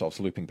find ourselves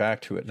looping back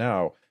to it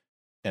now.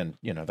 And,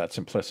 that's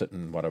implicit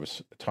in what I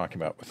was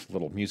talking about with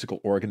little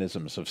musical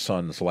organisms of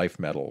Sun's life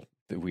metal,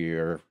 that we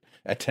are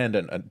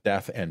attendant at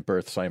death and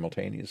birth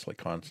simultaneously,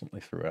 constantly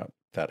throughout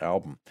that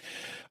album.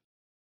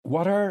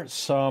 What are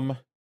some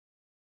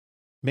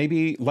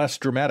maybe less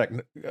dramatic,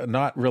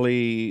 not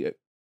really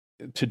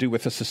to do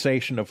with the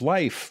cessation of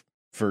life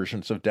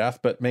versions of death,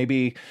 but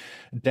maybe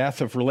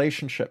death of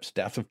relationships,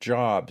 death of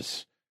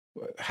jobs?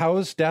 How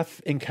is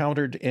death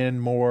encountered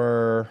in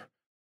more,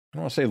 I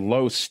don't want to say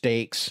low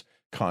stakes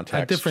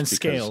contexts? At different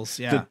scales,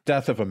 yeah. The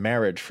death of a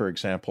marriage, for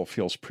example,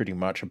 feels pretty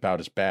much about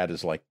as bad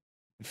as like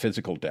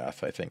physical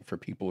death, I think, for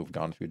people who've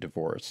gone through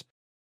divorce.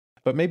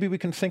 But maybe we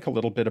can think a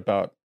little bit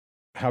about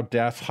how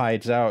death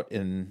hides out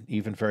in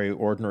even very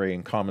ordinary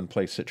and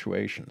commonplace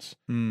situations.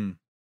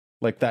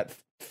 Like that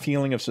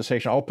feeling of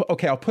cessation. I'll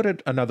put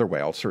it another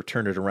way. I'll sort of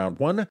turn it around.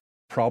 One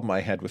problem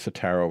I had with the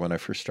tarot when I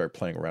first started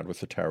playing around with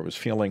the tarot was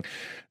feeling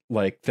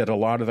like that a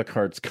lot of the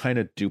cards kind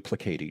of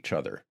duplicate each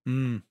other.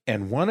 And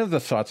one of the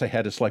thoughts I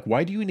had is like,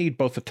 why do you need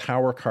both a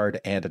tower card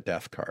and a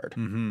death card?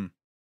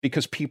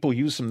 Because people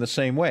use them the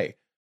same way.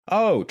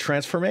 Oh,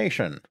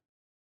 transformation.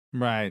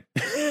 Right.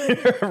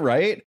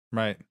 Right?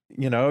 Right.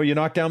 You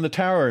knock down the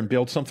tower and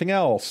build something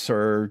else,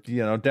 or,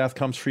 death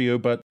comes for you,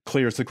 but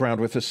clears the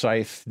ground with a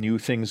scythe. New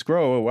things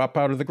grow up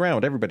out of the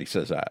ground. Everybody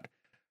says that.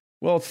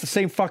 Well, it's the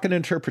same fucking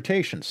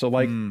interpretation. So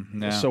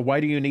so why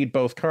do you need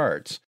both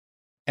cards?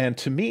 And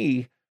to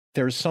me,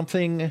 there's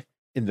something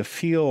in the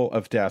feel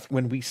of death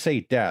when we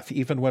say death,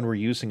 even when we're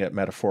using it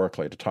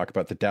metaphorically to talk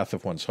about the death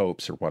of one's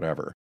hopes or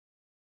whatever.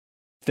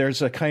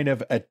 There's a kind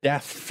of a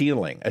death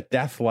feeling, a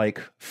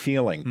death-like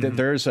feeling.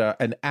 There's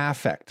an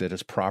affect that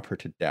is proper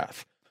to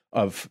death,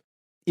 of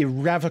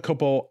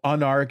irrevocable,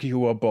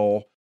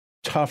 unarguable,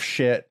 tough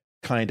shit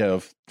kind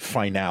of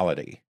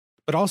finality.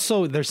 But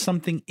also there's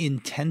something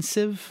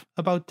intensive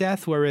about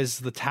death, whereas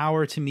the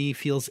tower to me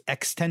feels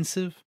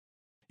extensive.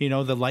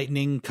 The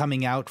lightning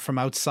coming out from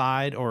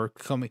outside or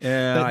coming.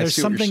 Yeah, there's I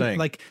see something what you're saying.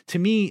 like, to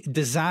me,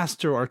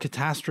 disaster or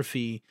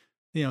catastrophe,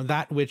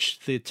 that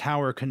which the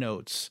tower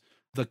connotes.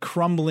 The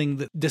crumbling,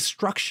 the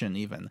destruction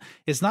even,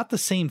 is not the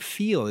same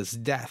feel as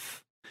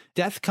death.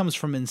 Death comes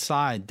from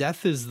inside.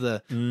 Death is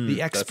the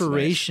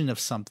expiration of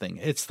something.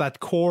 It's that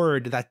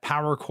cord, that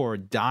power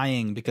cord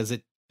dying because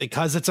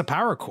it's a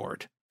power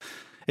cord.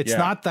 It's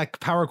not that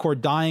power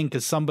cord dying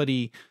because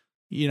somebody,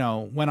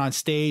 went on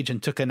stage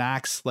and took an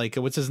axe, like,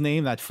 what's his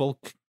name? That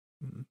folk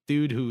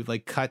dude who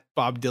like cut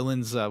Bob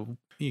Dylan's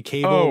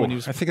cable when he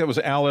was. I think that was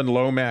Alan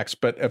Lomax,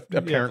 but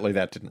apparently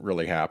that didn't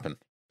really happen.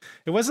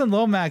 It wasn't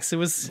Lomax. It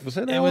was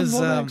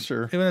Lomax,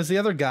 or? It was the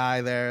other guy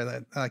there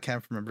that I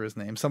can't remember his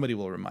name. Somebody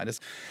will remind us.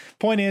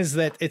 Point is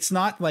that it's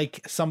not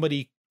like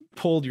somebody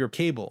pulled your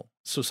cable,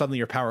 so suddenly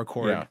your power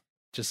cord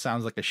just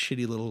sounds like a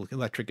shitty little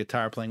electric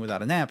guitar playing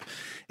without an amp.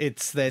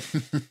 It's that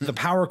the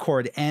power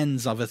chord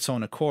ends of its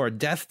own accord.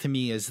 Death to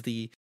me is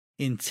the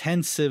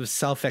intensive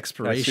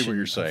self-exploration I see what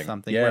you're saying. Of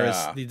something, Yeah.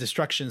 whereas the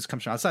destructions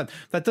comes from outside.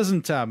 That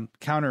doesn't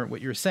counter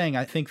what you're saying.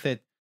 I think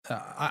that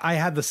I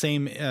had the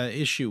same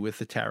issue with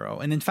the tarot.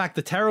 And in fact,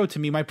 the tarot to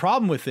me, my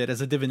problem with it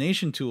as a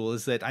divination tool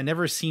is that I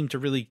never seem to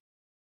really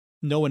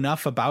know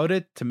enough about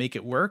it to make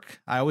it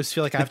work. I always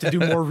feel like I have to do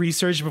more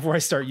research before I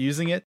start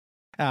using it.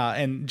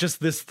 And just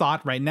this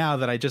thought right now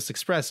that I just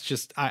expressed,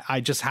 I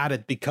just had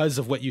it because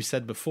of what you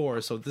said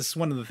before. So this is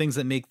one of the things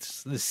that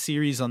makes this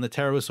series on the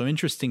tarot so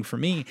interesting for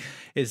me,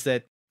 is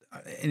that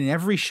in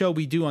every show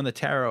we do on the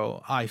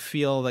tarot, I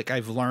feel like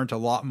I've learned a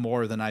lot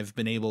more than I've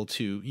been able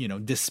to,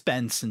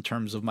 dispense in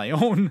terms of my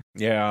own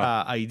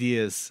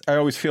ideas. I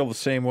always feel the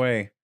same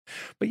way.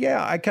 But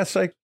yeah, I guess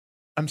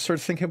I'm sort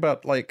of thinking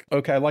about like,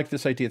 okay, I like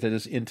this idea that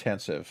is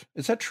intensive.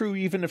 Is that true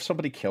even if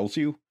somebody kills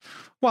you?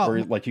 Well,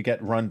 or like you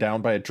get run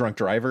down by a drunk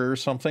driver or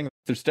something?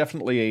 There's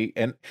definitely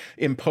an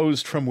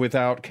imposed from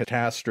without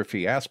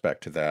catastrophe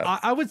aspect to that.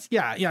 I would,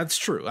 yeah, it's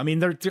true. I mean,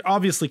 they're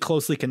obviously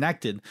closely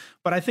connected,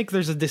 but I think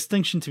there's a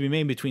distinction to be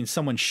made between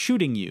someone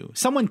shooting you.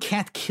 Someone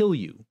can't kill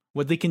you.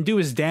 What they can do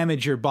is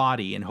damage your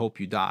body and hope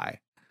you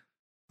die.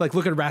 Like,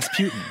 look at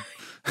Rasputin.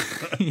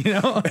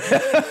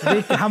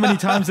 How many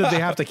times did they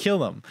have to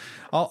kill him?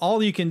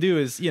 All you can do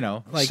is,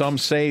 like, some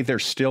say they're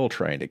still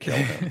trying to kill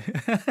him.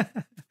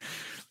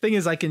 Thing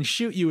is, I can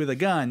shoot you with a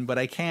gun, but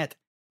I can't.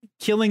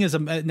 Killing is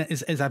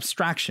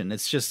abstraction.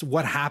 It's just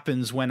what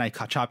happens when I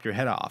chop your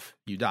head off.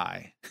 You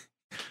die.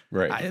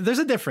 Right. There's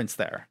a difference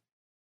there.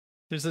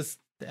 There's this.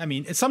 I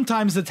mean,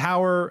 sometimes the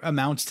tower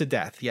amounts to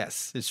death.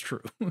 Yes, it's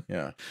true.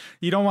 Yeah.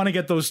 You don't want to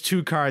get those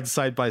two cards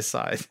side by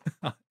side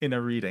in a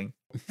reading.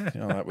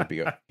 That would be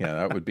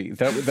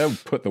that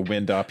would put the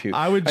wind up you.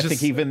 I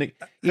think even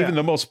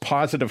the most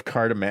positive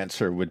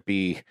cartomancer would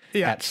be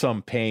at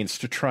some pains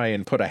to try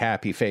and put a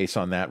happy face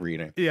on that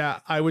reading. Yeah,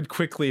 I would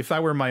quickly, if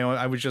that were my own,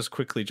 I would just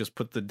quickly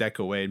put the deck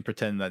away and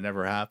pretend that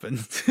never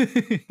happened.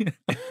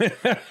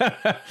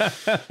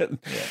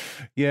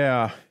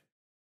 Yeah.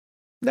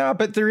 No,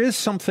 but there is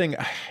something,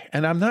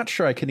 and I'm not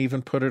sure I can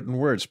even put it in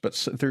words,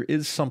 but there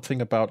is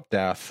something about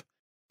death.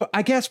 But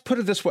I guess put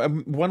it this way,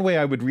 one way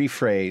I would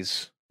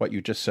rephrase what you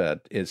just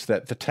said is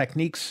that the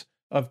techniques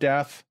of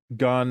death,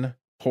 gun,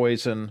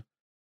 poison,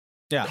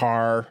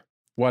 car,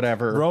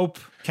 whatever. Rope,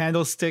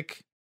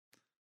 candlestick.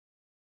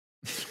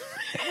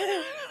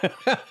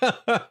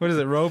 What is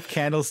it? Rope,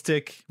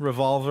 candlestick,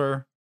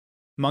 revolver,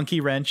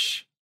 monkey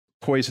wrench.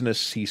 Poisonous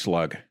sea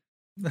slug.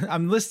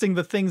 I'm listing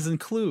the things in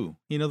Clue.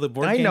 The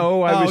board game. I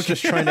know. I was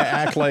just trying to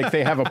act like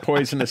they have a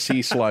poisonous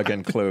sea slug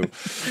in Clue.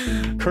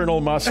 Colonel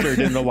Mustard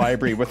in the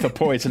library with a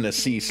poisonous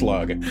sea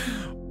slug.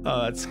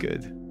 Oh, that's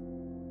good.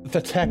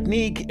 The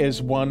technique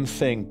is one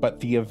thing, but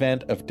the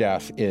event of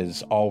death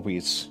is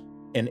always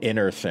an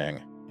inner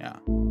thing. Yeah.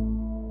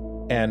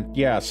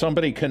 And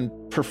somebody can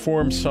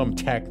perform some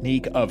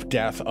technique of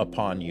death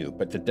upon you,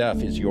 but the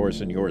death is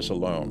yours and yours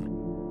alone.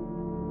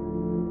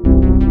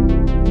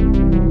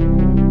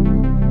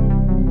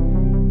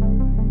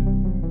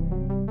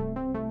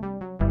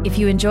 If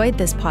you enjoyed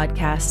this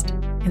podcast,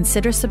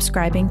 consider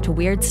subscribing to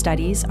Weird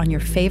Studies on your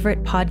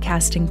favorite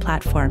podcasting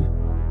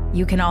platform.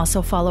 You can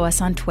also follow us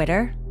on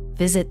Twitter,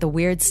 visit the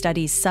Weird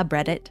Studies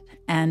subreddit,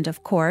 and,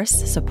 of course,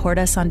 support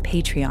us on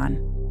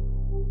Patreon.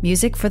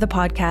 Music for the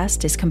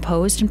podcast is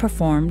composed and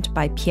performed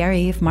by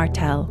Pierre-Yves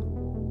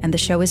Martel, and the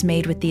show is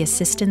made with the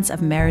assistance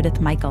of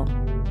Meredith Michael.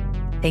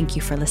 Thank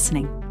you for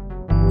listening.